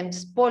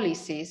systems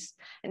policies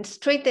and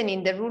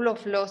strengthening the rule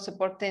of law,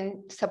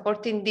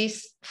 supporting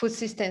this food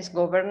systems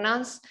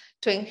governance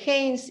to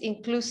enhance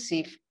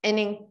inclusive and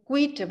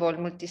equitable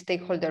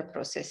multi-stakeholder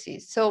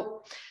processes.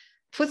 So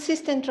food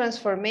system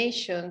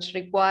transformations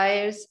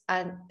requires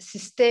a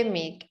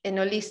systemic and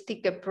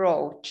holistic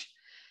approach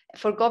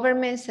for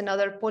governments and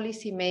other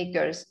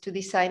policymakers to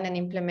design and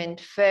implement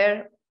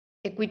fair,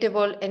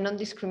 equitable and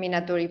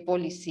non-discriminatory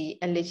policy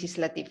and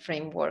legislative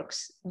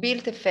frameworks,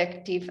 build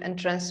effective and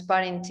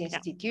transparent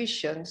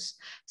institutions.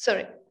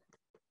 Sorry.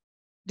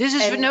 This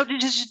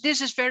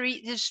is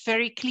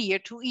very clear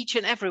to each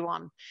and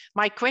everyone.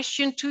 My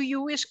question to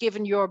you is,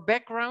 given your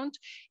background,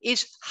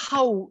 is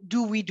how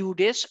do we do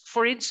this?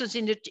 For instance,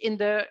 in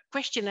the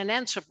question and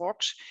answer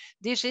box,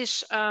 this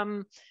is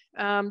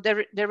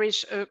there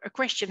is a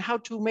question how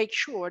to make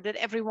sure that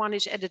everyone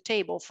is at the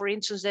table. For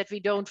instance, that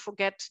we don't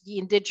forget the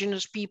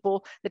indigenous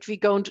people, that we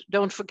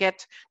don't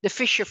forget the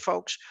fisher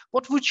folks.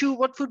 What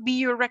would be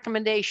your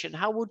recommendation?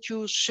 How would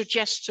you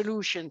suggest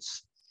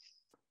solutions?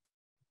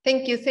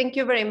 Thank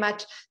you very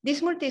much.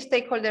 These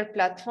multi-stakeholder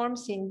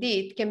platforms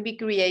indeed can be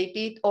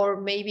created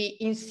or maybe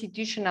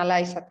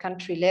institutionalized at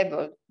country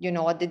level,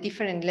 at the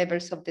different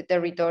levels of the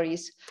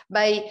territories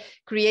by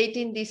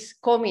creating these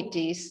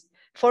committees,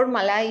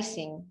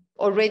 formalizing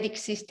already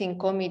existing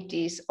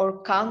committees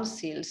or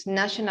councils,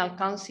 national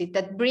councils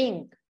that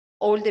bring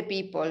all the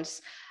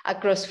peoples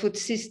across food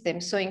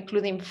systems, so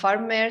including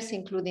farmers,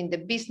 including the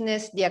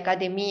business, the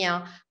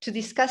academia, to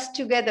discuss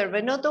together,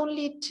 but not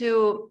only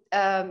to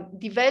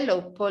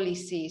develop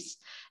policies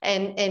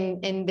and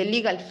the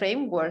legal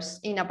frameworks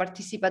in a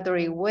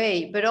participatory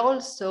way, but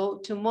also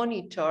to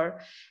monitor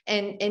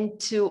and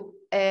to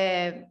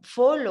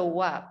follow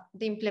up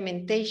the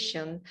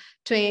implementation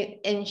to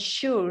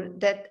ensure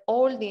that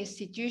all the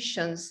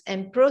institutions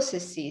and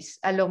processes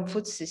along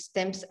food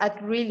systems are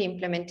really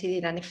implemented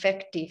in an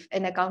effective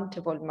and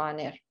accountable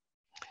manner.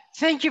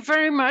 Thank you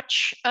very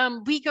much.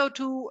 We go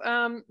to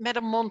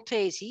Madam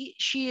Montesi.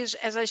 She is,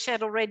 as I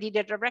said already,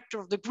 the Director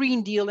of the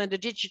Green Deal and the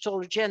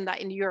Digital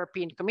Agenda in the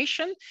European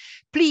Commission.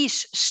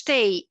 Please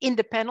stay in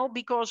the panel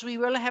because we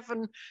will have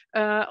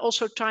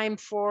also time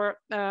for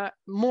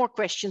more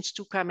questions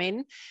to come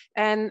in.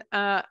 And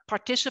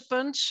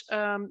participants,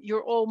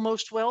 you're all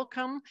most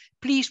welcome.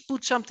 Please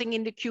put something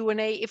in the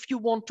Q&A if you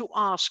want to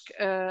ask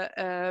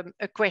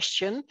a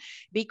question,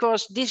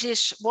 because this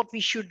is what we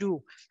should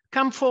do.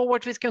 Come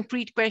forward with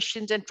concrete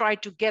questions and try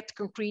to get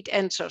concrete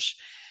answers.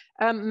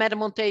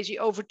 Madam Montesi,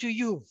 over to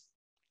you.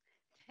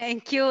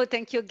 Thank you,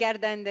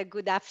 Gerda, and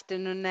good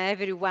afternoon,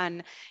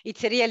 everyone.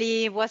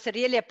 Was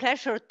really a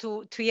pleasure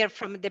to hear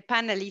from the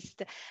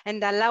panelists,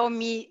 and allow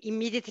me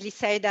immediately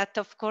say that,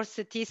 of course,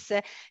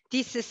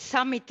 this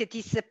summit,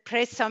 this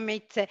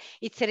pre-summit,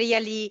 it's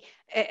really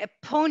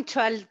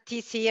punctual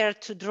this year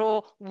to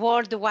draw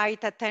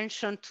worldwide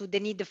attention to the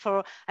need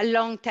for a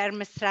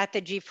long-term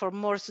strategy for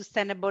more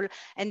sustainable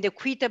and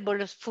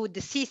equitable food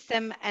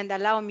system. And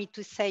allow me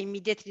to say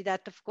immediately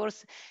that, of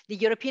course, the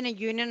European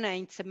Union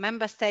and its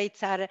member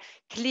states are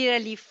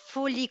clearly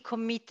fully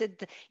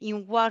committed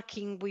in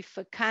working with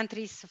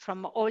countries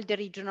from all the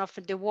regions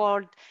of the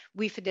world,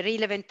 with the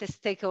relevant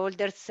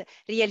stakeholders,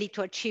 really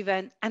to achieve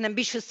an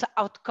ambitious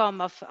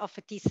outcome of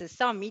this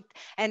summit.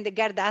 And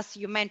Gerda, as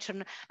you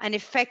mentioned,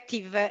 an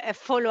effective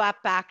follow-up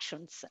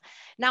actions.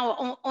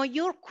 Now, on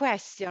your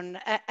question,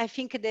 I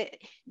think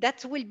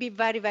that will be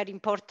very, very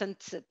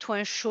important to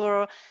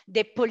ensure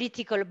the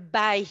political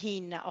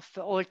buy-in of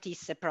all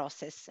this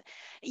process.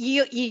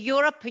 In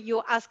Europe,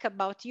 you ask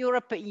about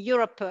Europe. In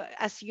Europe,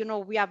 as you know,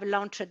 we have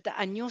launched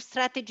a new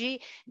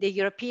strategy, the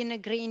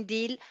European Green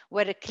Deal,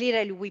 where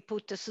clearly we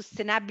put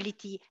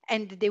sustainability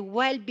and the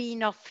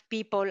well-being of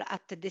people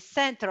at the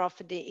center of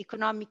the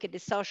economic, the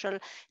social,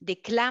 the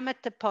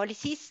climate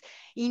policies.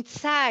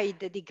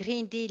 Inside the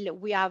Green Deal,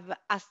 we have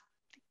a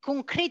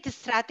concrete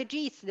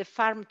strategy. It's the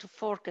farm to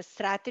fork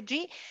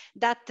strategy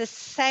that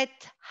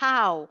set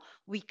how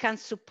we can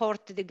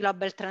support the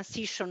global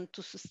transition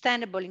to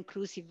sustainable,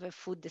 inclusive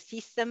food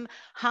system,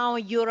 how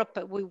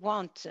Europe we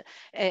want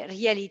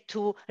really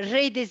to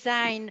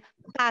redesign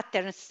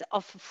patterns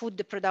of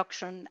food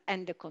production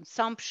and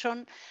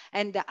consumption.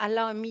 And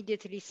allow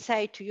immediately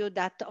say to you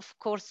that, of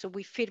course,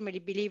 we firmly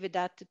believe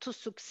that to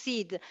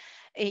succeed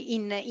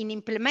in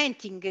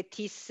implementing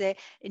this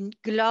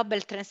global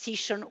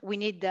transition, we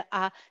need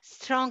a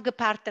strong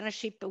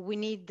partnership. We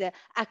need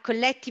a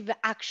collective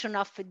action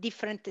of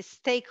different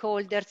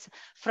stakeholders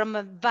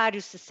from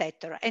various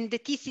sectors. And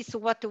this is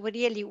what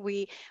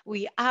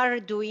we are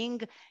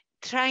doing,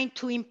 trying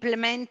to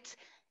implement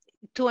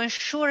to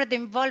ensure the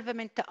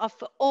involvement of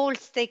all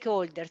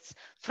stakeholders,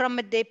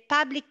 from the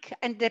public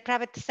and the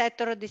private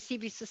sector, the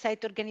civil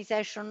society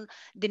organization,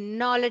 the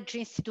knowledge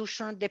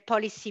institution, the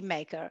policy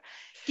maker.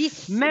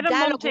 This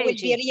dialogue will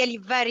be really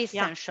very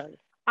essential.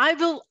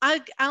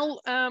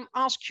 I'll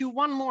ask you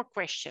one more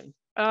question.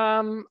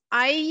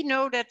 I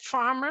know that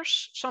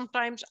farmers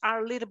sometimes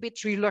are a little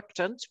bit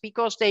reluctant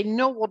because they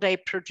know what they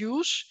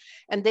produce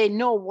and they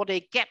know what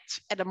they get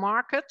at the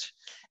market,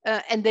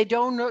 and they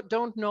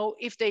don't know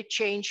if they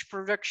change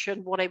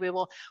production, what they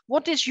will.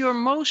 What is your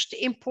most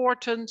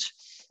important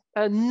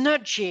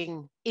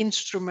nudging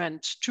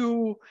instrument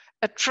to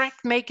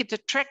make it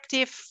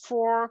attractive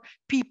for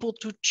people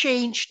to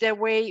change their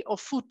way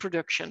of food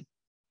production?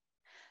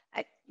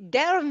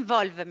 Their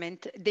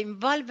involvement, the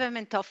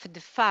involvement of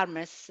the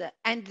farmers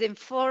and the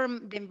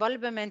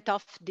involvement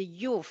of the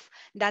youth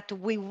that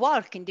we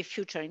work in the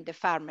future in the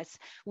farmers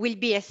will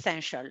be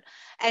essential.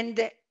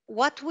 And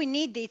what we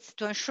need is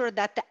to ensure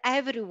that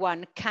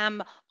everyone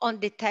come on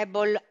the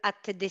table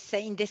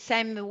in the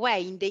same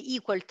way, in the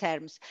equal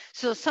terms.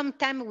 So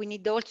sometimes we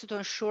need also to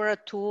ensure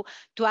to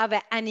have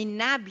an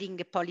enabling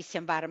policy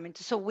environment.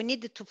 So we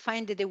need to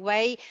find the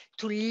way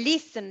to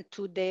listen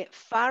to the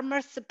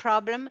farmers'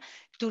 problem,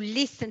 to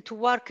listen, to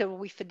work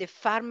with the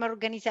farmer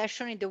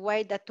organization in the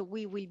way that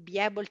we will be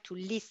able to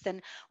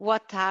listen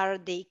what are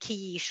the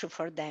key issues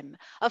for them.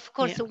 Of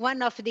course,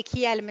 one of the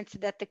key elements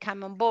that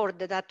come on board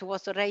that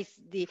was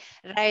raised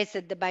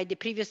by the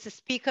previous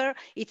speaker,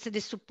 it's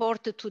the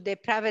support to the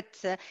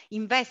private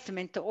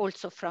investment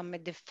also from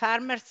the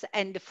farmers.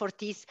 And for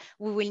this,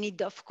 we will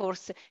need, of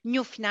course,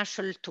 new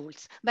financial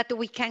tools. But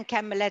we can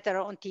come later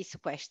on this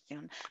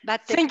question.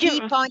 But the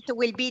key point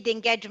will be the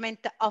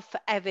engagement of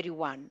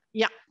everyone.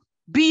 Yeah.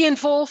 Be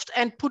involved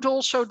and put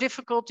also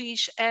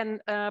difficulties and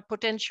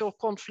potential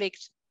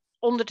conflict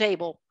on the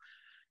table.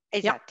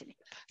 Exactly.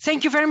 Yeah.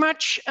 Thank you very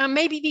much.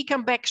 Maybe we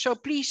come back, so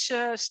please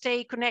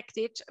stay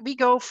connected. We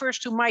go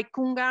first to Mike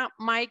Kunga.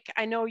 Mike,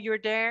 I know you're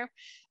there.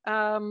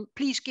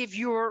 Please give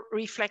your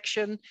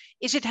reflection.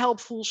 Is it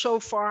helpful so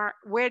far?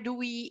 Where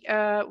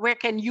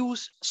can you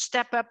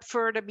step up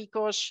further?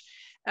 Because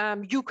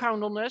you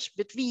count on us,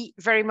 but we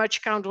very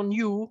much count on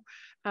you.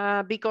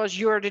 Because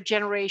you're the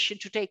generation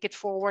to take it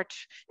forward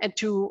and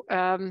to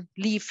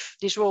leave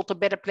this world a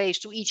better place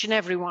to each and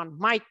everyone.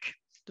 Mike,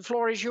 the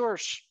floor is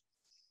yours.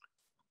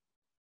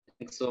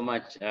 Thanks so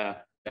much.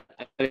 A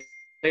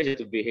pleasure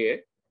to be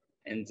here.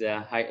 And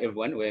hi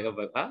everyone,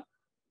 wherever you are.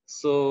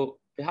 So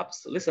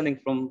perhaps listening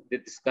from the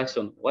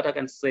discussion, what I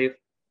can say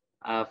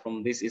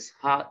from this is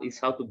how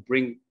to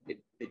bring the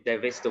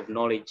diversity of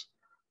knowledge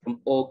from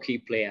all key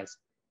players.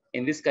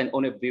 And this can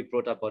only be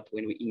brought about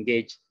when we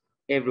engage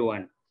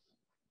everyone,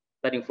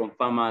 starting from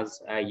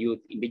farmers, youth,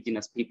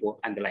 indigenous people,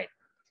 and the like.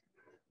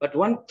 But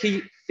one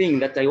key thing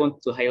that I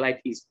want to highlight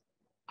is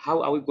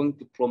how are we going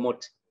to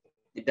promote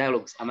the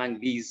dialogues among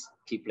these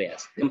key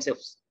players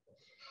themselves,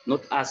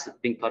 not us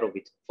being part of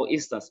it. For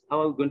instance,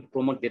 how are we going to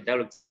promote the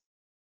dialogues?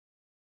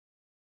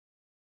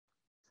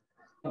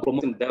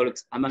 Promoting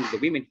dialogues among the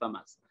women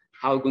farmers?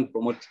 How are we going to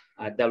promote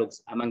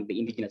dialogues among the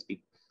indigenous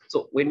people?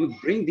 So when we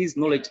bring this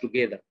knowledge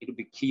together, it will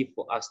be key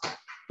for us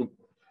to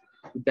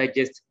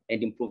digest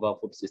and improve our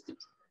food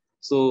systems.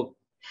 So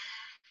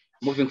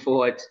moving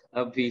forward,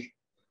 I'll be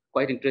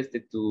quite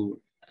interested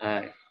to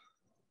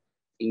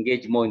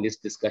engage more in this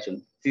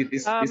discussion. See,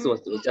 this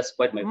was just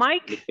quite my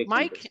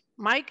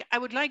Mike, I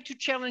would like to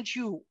challenge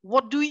you.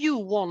 What do you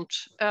want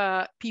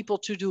people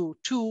to do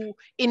to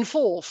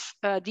involve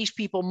these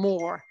people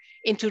more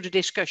into the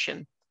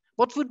discussion?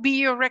 What would be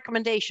your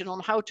recommendation on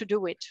how to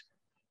do it?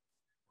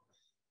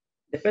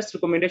 The first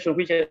recommendation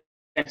which I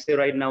can say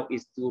right now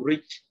is to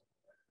reach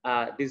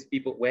these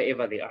people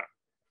wherever they are.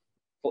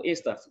 For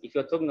instance, if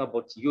you're talking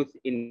about youth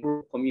in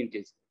rural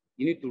communities,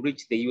 you need to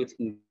reach the youth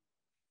in.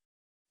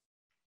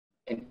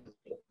 And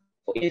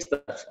for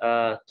instance,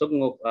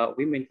 talking of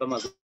women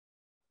farmers,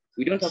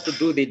 we don't have to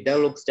do the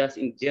dialogues just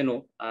in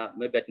general,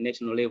 maybe at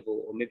national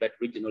level or maybe at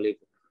regional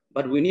level,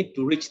 but we need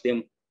to reach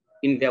them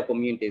in their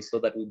communities so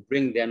that we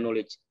bring their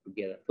knowledge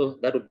together. So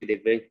that would be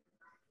the very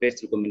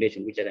best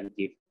recommendation which I can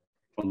give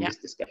from this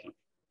discussion.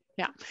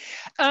 Yeah,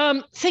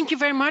 thank you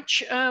very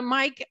much,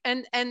 Mike,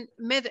 and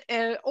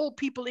all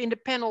people in the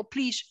panel,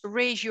 please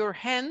raise your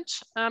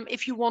hands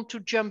if you want to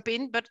jump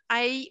in, but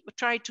I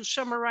try to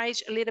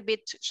summarize a little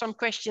bit some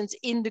questions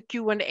in the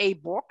Q&A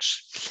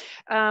box.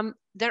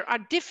 There are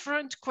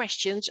different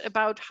questions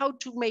about how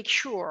to make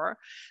sure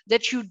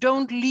that you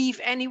don't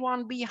leave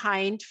anyone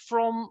behind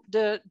from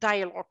the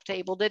dialogue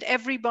table, that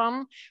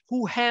everyone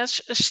who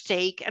has a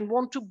stake and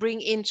want to bring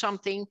in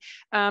something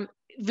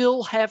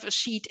will have a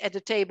seat at the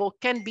table,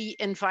 can be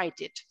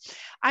invited.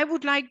 I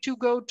would like to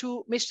go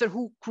to Mr.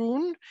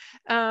 Kroeun.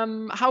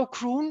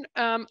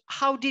 Kroeun,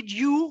 how did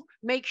you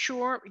make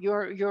sure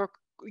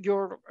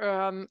you're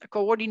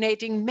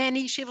coordinating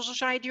many civil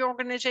society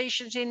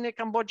organizations in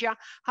Cambodia?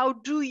 How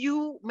do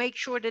you make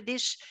sure that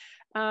this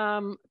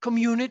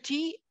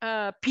community,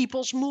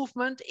 people's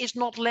movement is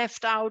not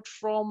left out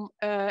from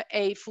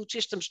a food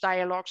systems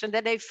dialogues and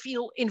that they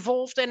feel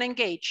involved and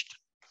engaged?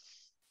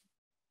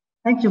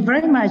 Thank you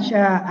very much.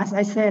 As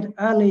I said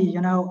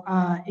earlier,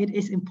 it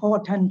is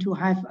important to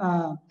have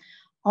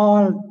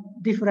all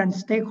different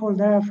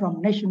stakeholders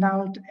from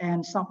national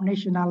and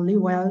sub-national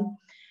level,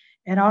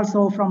 and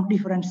also from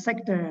different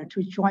sectors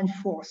to join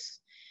force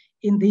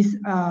in this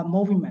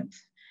movement.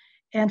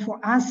 And for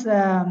us,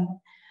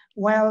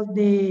 while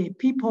the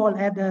people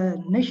at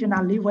the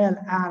national level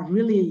are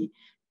really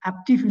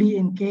actively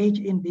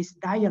engaged in this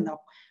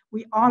dialogue,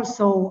 we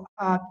also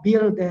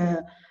build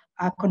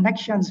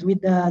connections with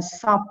the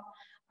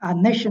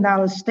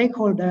sub-national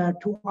stakeholder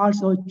to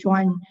also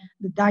join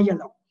the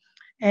dialogue.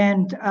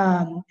 And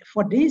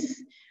for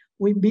this,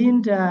 we've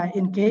been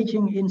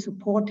engaging in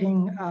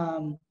supporting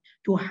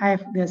to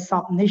have the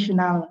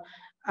sub-national,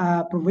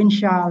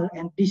 provincial,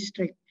 and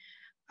district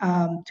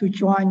to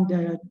join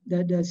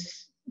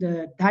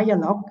the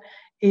dialogue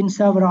in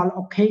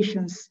several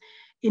occasions,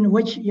 in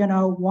which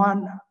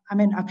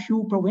a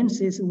few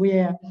provinces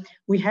where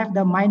we have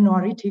the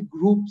minority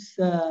groups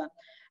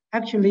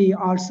actually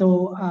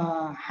also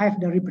have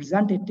the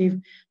representative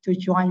to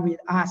join with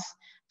us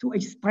to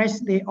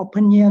express the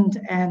opinion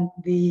and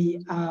the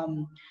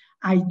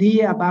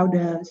idea about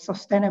the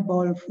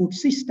sustainable food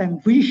system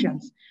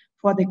visions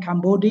for the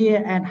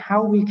Cambodia and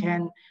how we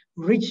can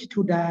reach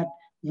to that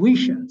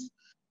visions.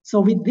 So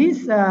with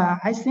this,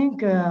 I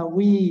think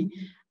we've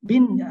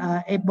been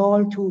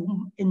able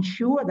to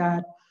ensure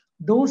that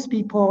those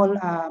people,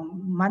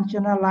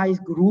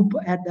 marginalized group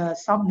at the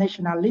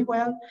sub-national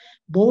level,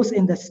 both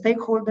in the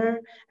stakeholder,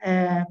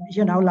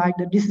 like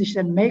the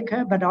decision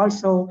maker, but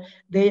also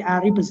they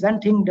are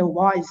representing the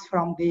voice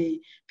from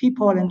the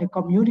people in the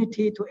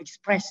community to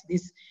express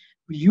this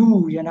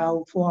view,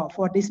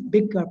 for this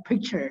bigger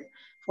picture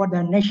for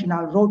the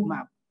national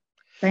roadmap.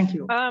 Thank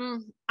you.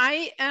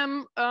 I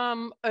am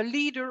a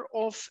leader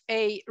of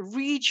a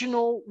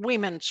regional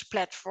women's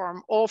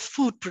platform of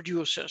food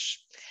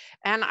producers.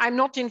 And I'm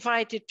not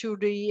invited to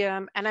the,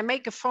 and I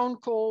make a phone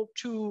call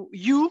to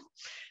you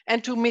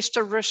and to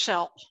Mr.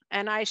 Russel.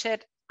 And I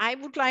said, I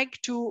would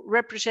like to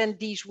represent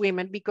these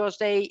women because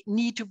they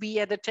need to be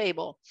at the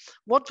table.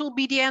 What will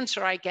be the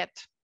answer I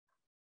get?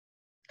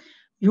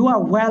 You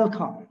are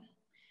welcome.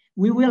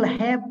 We will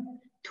have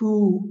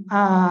to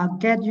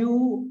get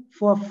you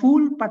for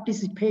full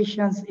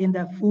participations in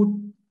the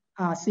food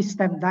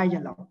system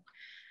dialogue.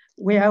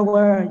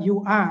 Wherever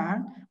you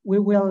are, we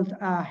will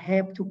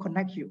have to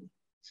connect you.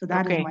 So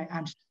that is my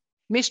answer.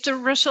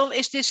 Mr. Russel,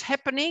 is this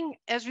happening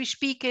as we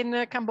speak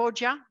in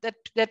Cambodia,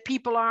 that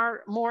people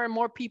are, more and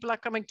more people are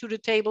coming to the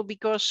table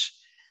because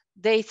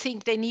they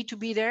think they need to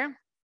be there?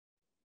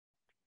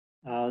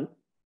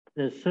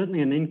 There's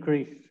certainly an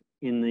increase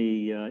in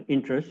the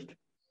interest,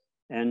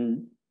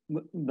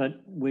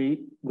 but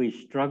we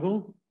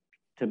struggle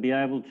to be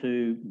able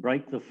to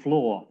break the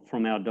floor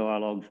from our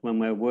dialogues when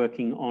we're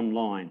working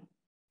online.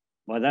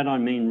 By that I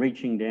mean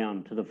reaching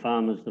down to the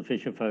farmers, the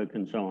fisher folk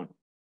and so on,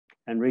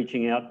 and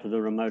reaching out to the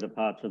remoter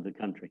parts of the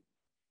country.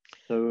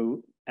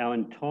 So our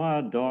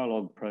entire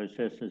dialogue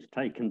process has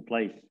taken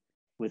place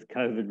with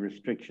COVID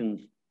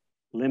restrictions,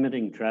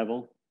 limiting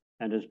travel,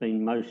 and has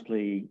been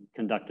mostly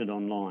conducted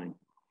online.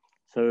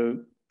 So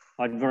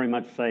I'd very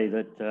much say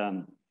that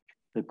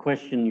the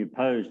question you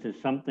posed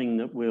is something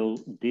that we'll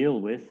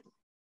deal with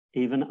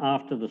even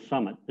after the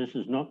summit.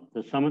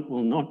 The summit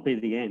will not be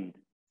the end.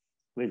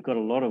 We've got a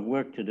lot of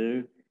work to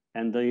do,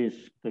 and the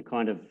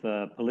kind of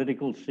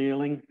political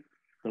ceiling,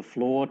 the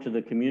floor to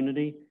the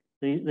community,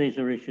 these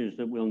are issues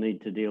that we'll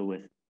need to deal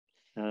with.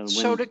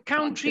 So the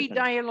country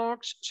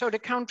dialogues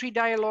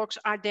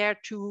are there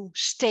to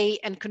stay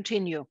and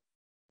continue.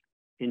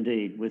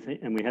 Indeed,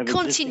 and we have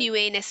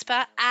continuer, n'est-ce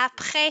pas,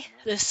 après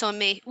le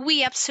sommet.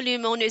 Oui,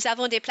 absolument. Nous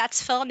avons des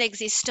plateformes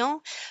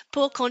existantes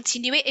pour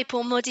continuer et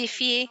pour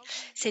modifier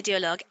ces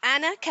dialogues.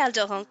 Anna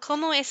Calderón,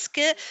 comment est-ce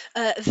que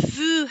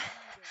vous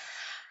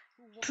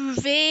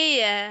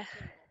pouvez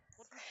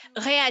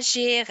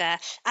réagir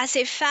à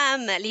ces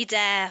femmes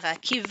leaders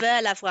qui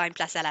veulent avoir une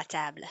place à la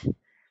table?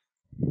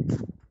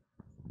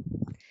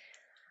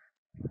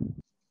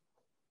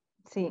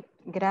 Sí,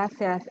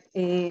 gracias.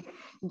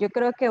 Yo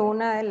creo que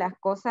una de las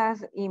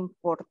cosas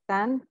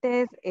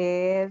importantes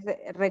es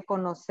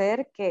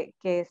reconocer que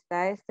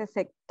está este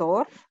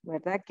sector,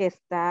 ¿verdad? Que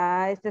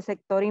está este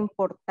sector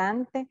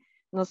importante,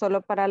 no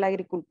solo para la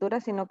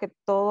agricultura, sino que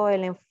todo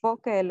el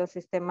enfoque de los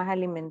sistemas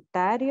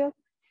alimentarios.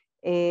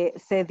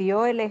 Se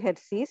dio el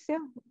ejercicio,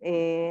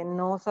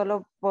 no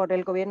solo por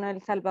el gobierno de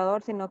El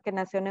Salvador, sino que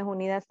Naciones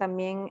Unidas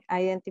también ha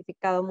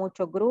identificado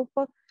muchos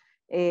grupos.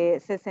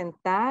 Se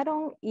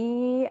sentaron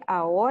y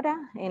ahora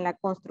en la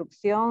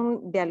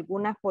construcción de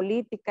algunas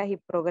políticas y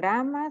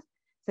programas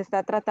se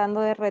está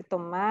tratando de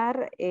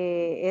retomar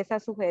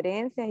esas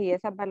sugerencias y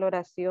esas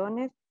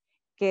valoraciones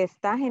que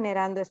está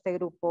generando este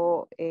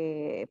grupo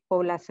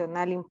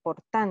poblacional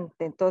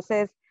importante.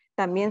 Entonces,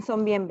 también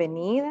son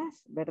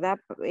bienvenidas, ¿verdad?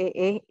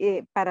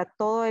 Para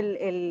todo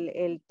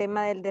el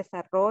tema del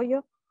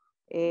desarrollo,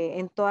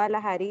 en todas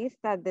las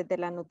aristas, desde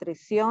la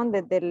nutrición,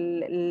 desde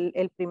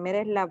el primer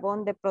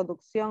eslabón de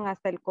producción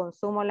hasta el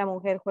consumo, la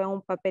mujer juega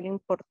un papel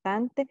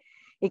importante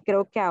y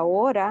creo que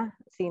ahora,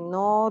 si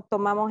no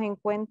tomamos en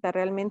cuenta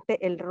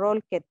realmente el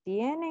rol que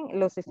tienen,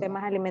 los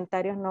sistemas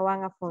alimentarios no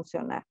van a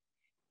funcionar.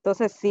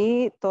 Entonces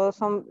sí, todas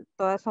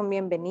son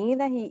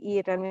bienvenidas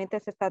y realmente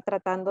se está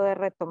tratando de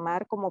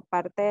retomar como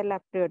parte de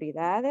las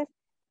prioridades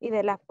y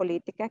de las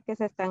políticas que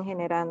se están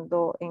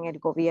generando en el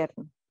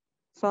gobierno.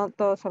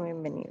 Todos son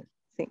bienvenidos.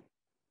 Sí.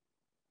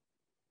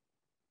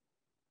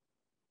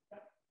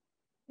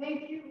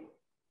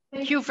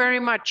 Thank you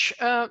very much.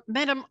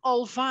 Madam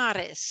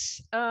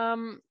Alvarez,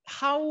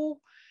 how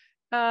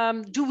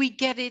do we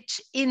get it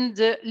in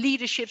the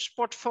leadership's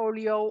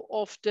portfolio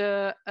of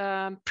the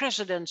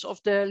presidents,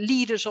 of the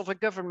leaders of a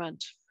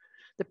government,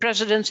 the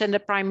presidents and the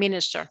prime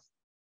minister?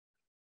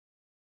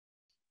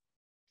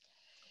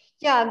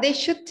 Yeah, they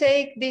should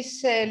take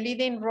this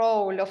leading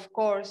role, of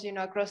course,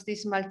 across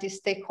these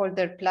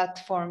multi-stakeholder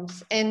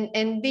platforms.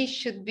 And this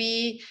should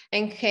be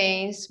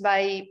enhanced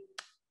by,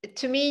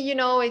 to me,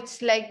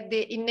 it's like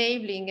the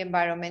enabling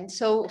environment.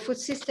 So food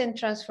system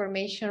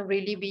transformation,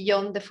 really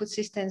beyond the food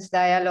systems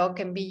dialogue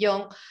and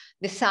beyond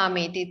the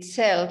summit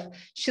itself,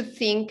 should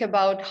think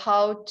about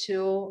how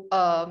to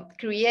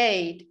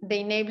create the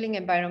enabling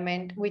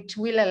environment which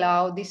will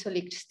allow this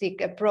holistic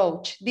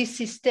approach, this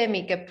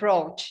systemic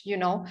approach,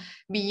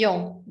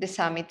 beyond the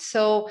summit.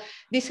 So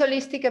this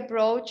holistic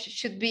approach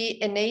should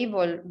be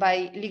enabled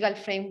by legal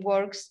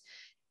frameworks,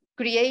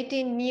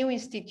 creating new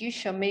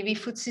institutions, maybe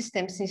food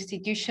systems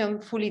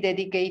institutions fully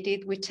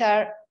dedicated, which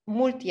are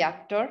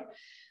multi-actor,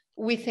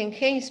 with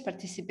enhanced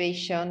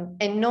participation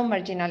and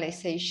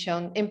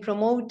non-marginalization, and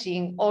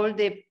promoting all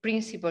the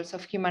principles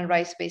of human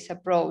rights-based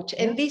approach.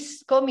 And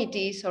these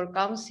committees or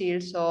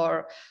councils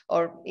or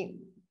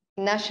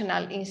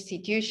national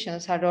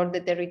institutions at all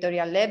the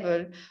territorial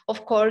level,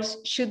 of course,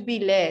 should be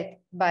led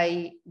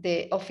by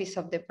the Office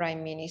of the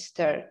Prime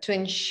Minister to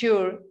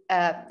ensure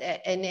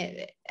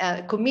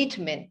a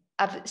commitment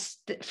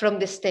from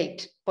the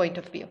state point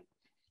of view.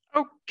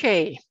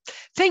 Okay,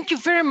 thank you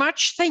very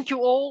much. Thank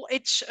you all.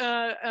 It's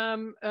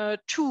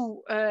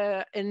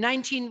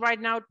 2:19 right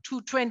now,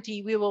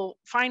 2:20. We will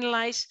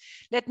finalize.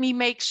 Let me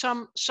make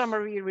some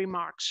summary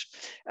remarks.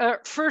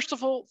 First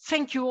of all,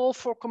 thank you all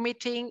for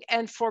committing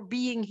and for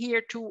being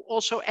here to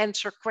also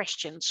answer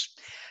questions.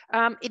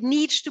 It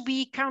needs to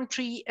be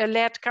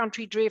country-led,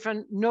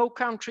 country-driven. No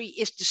country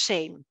is the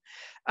same.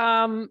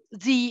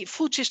 The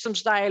food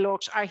systems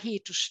dialogues are here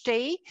to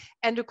stay,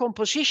 and the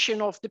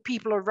composition of the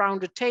people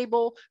around the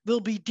table will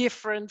be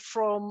different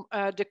from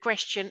the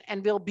question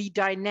and will be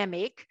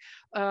dynamic,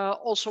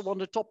 also on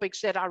the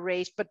topics that are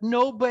raised, but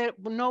no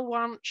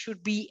one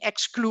should be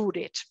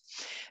excluded.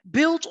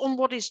 Build on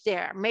what is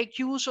there, make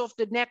use of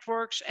the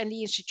networks and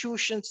the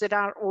institutions that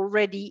are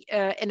already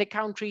in a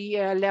country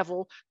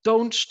level.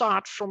 Don't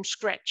start from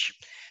scratch.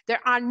 There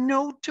are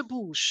no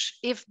taboos.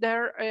 If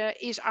there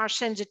are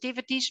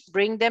sensitivities,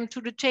 bring them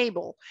to the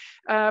table.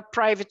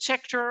 Private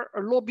sector,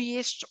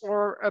 lobbyists,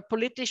 or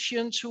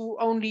politicians who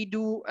only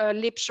do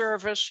lip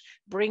service,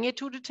 bring it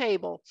to the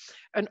table.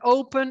 An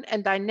open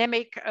and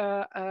dynamic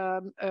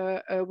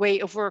way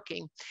of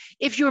working.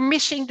 If you're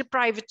missing the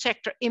private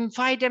sector,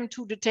 invite them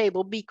to the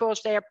table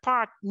because they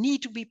are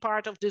need to be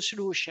part of the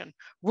solution.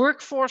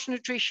 Workforce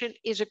nutrition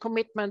is a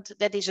commitment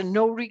that is a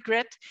no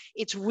regret.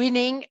 It's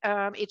winning.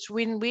 It's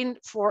win-win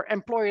for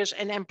employers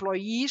and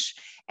employees,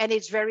 and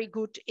it's very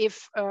good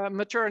if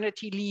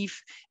maternity leave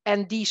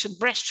and decent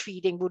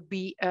breastfeeding would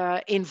be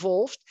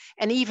involved.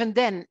 And even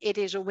then, it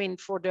is a win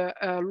for the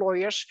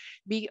lawyers,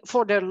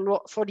 for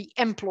the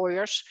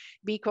employers,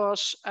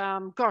 because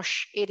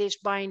gosh, it is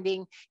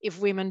binding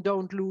if women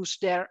don't lose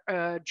their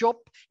job,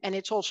 and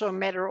it's also a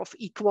matter of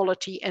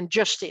equality and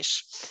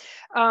justice.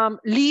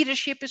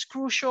 Leadership is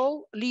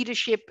crucial.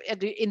 Leadership at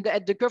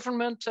the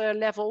government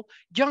level.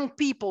 Young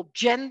people,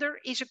 gender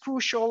is a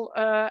crucial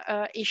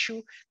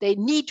issue. They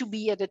need to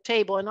be at the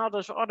table, and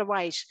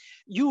otherwise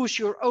use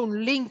your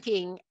own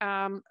linking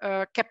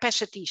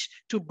capacities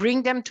to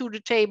bring them to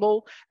the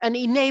table. An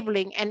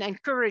enabling and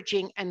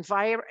encouraging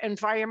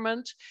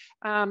environment.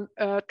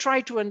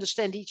 Try to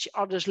understand each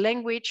other's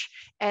language,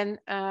 and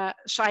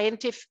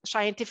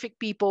scientific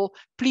people,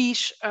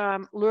 please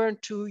learn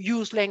to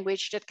use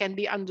language that can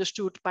be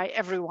understood by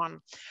everyone.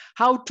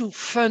 How to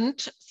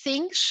fund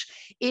things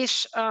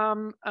is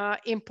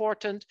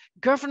important.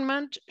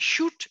 Government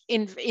should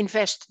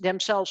invest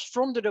themselves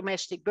from the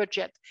domestic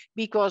budget,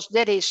 because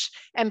that is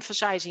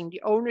emphasizing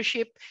the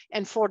ownership.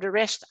 And for the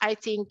rest, I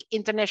think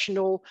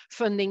international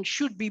funding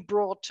should be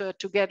brought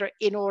together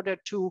in order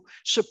to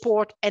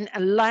support and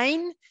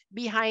align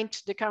behind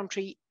the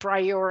country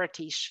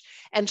priorities.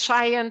 And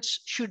science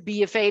should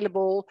be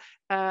available,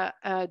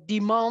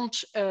 demand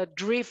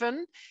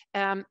driven,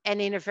 and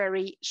in a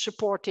very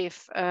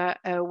supportive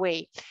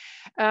way.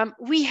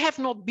 We have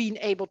not been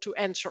able to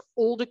answer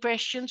all the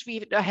questions.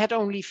 We had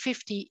only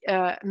 50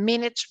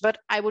 minutes, but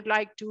I would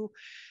like to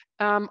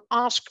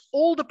ask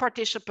all the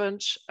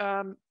participants,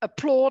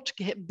 applaud,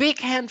 big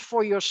hand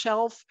for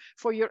yourself,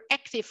 for your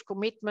active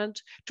commitment.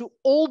 To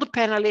all the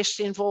panelists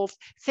involved,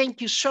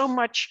 thank you so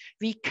much.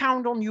 We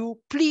count on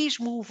you. Please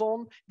move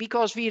on,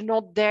 because we are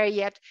not there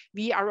yet.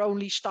 We are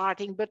only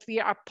starting, but we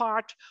are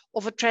part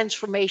of a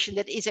transformation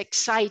that is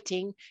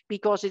exciting,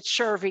 because it's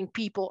serving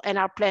people and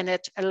our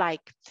planet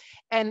alike.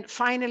 And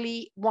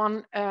finally,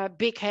 one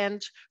big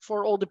hand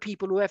for all the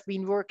people who have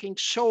been working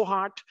so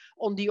hard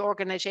on the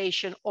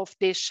organization of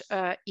this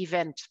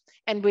event.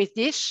 And with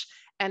this,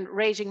 and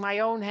raising my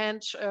own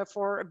hands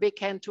for a big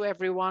hand to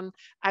everyone,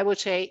 I would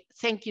say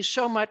thank you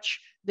so much.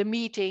 The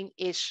meeting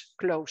is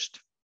closed.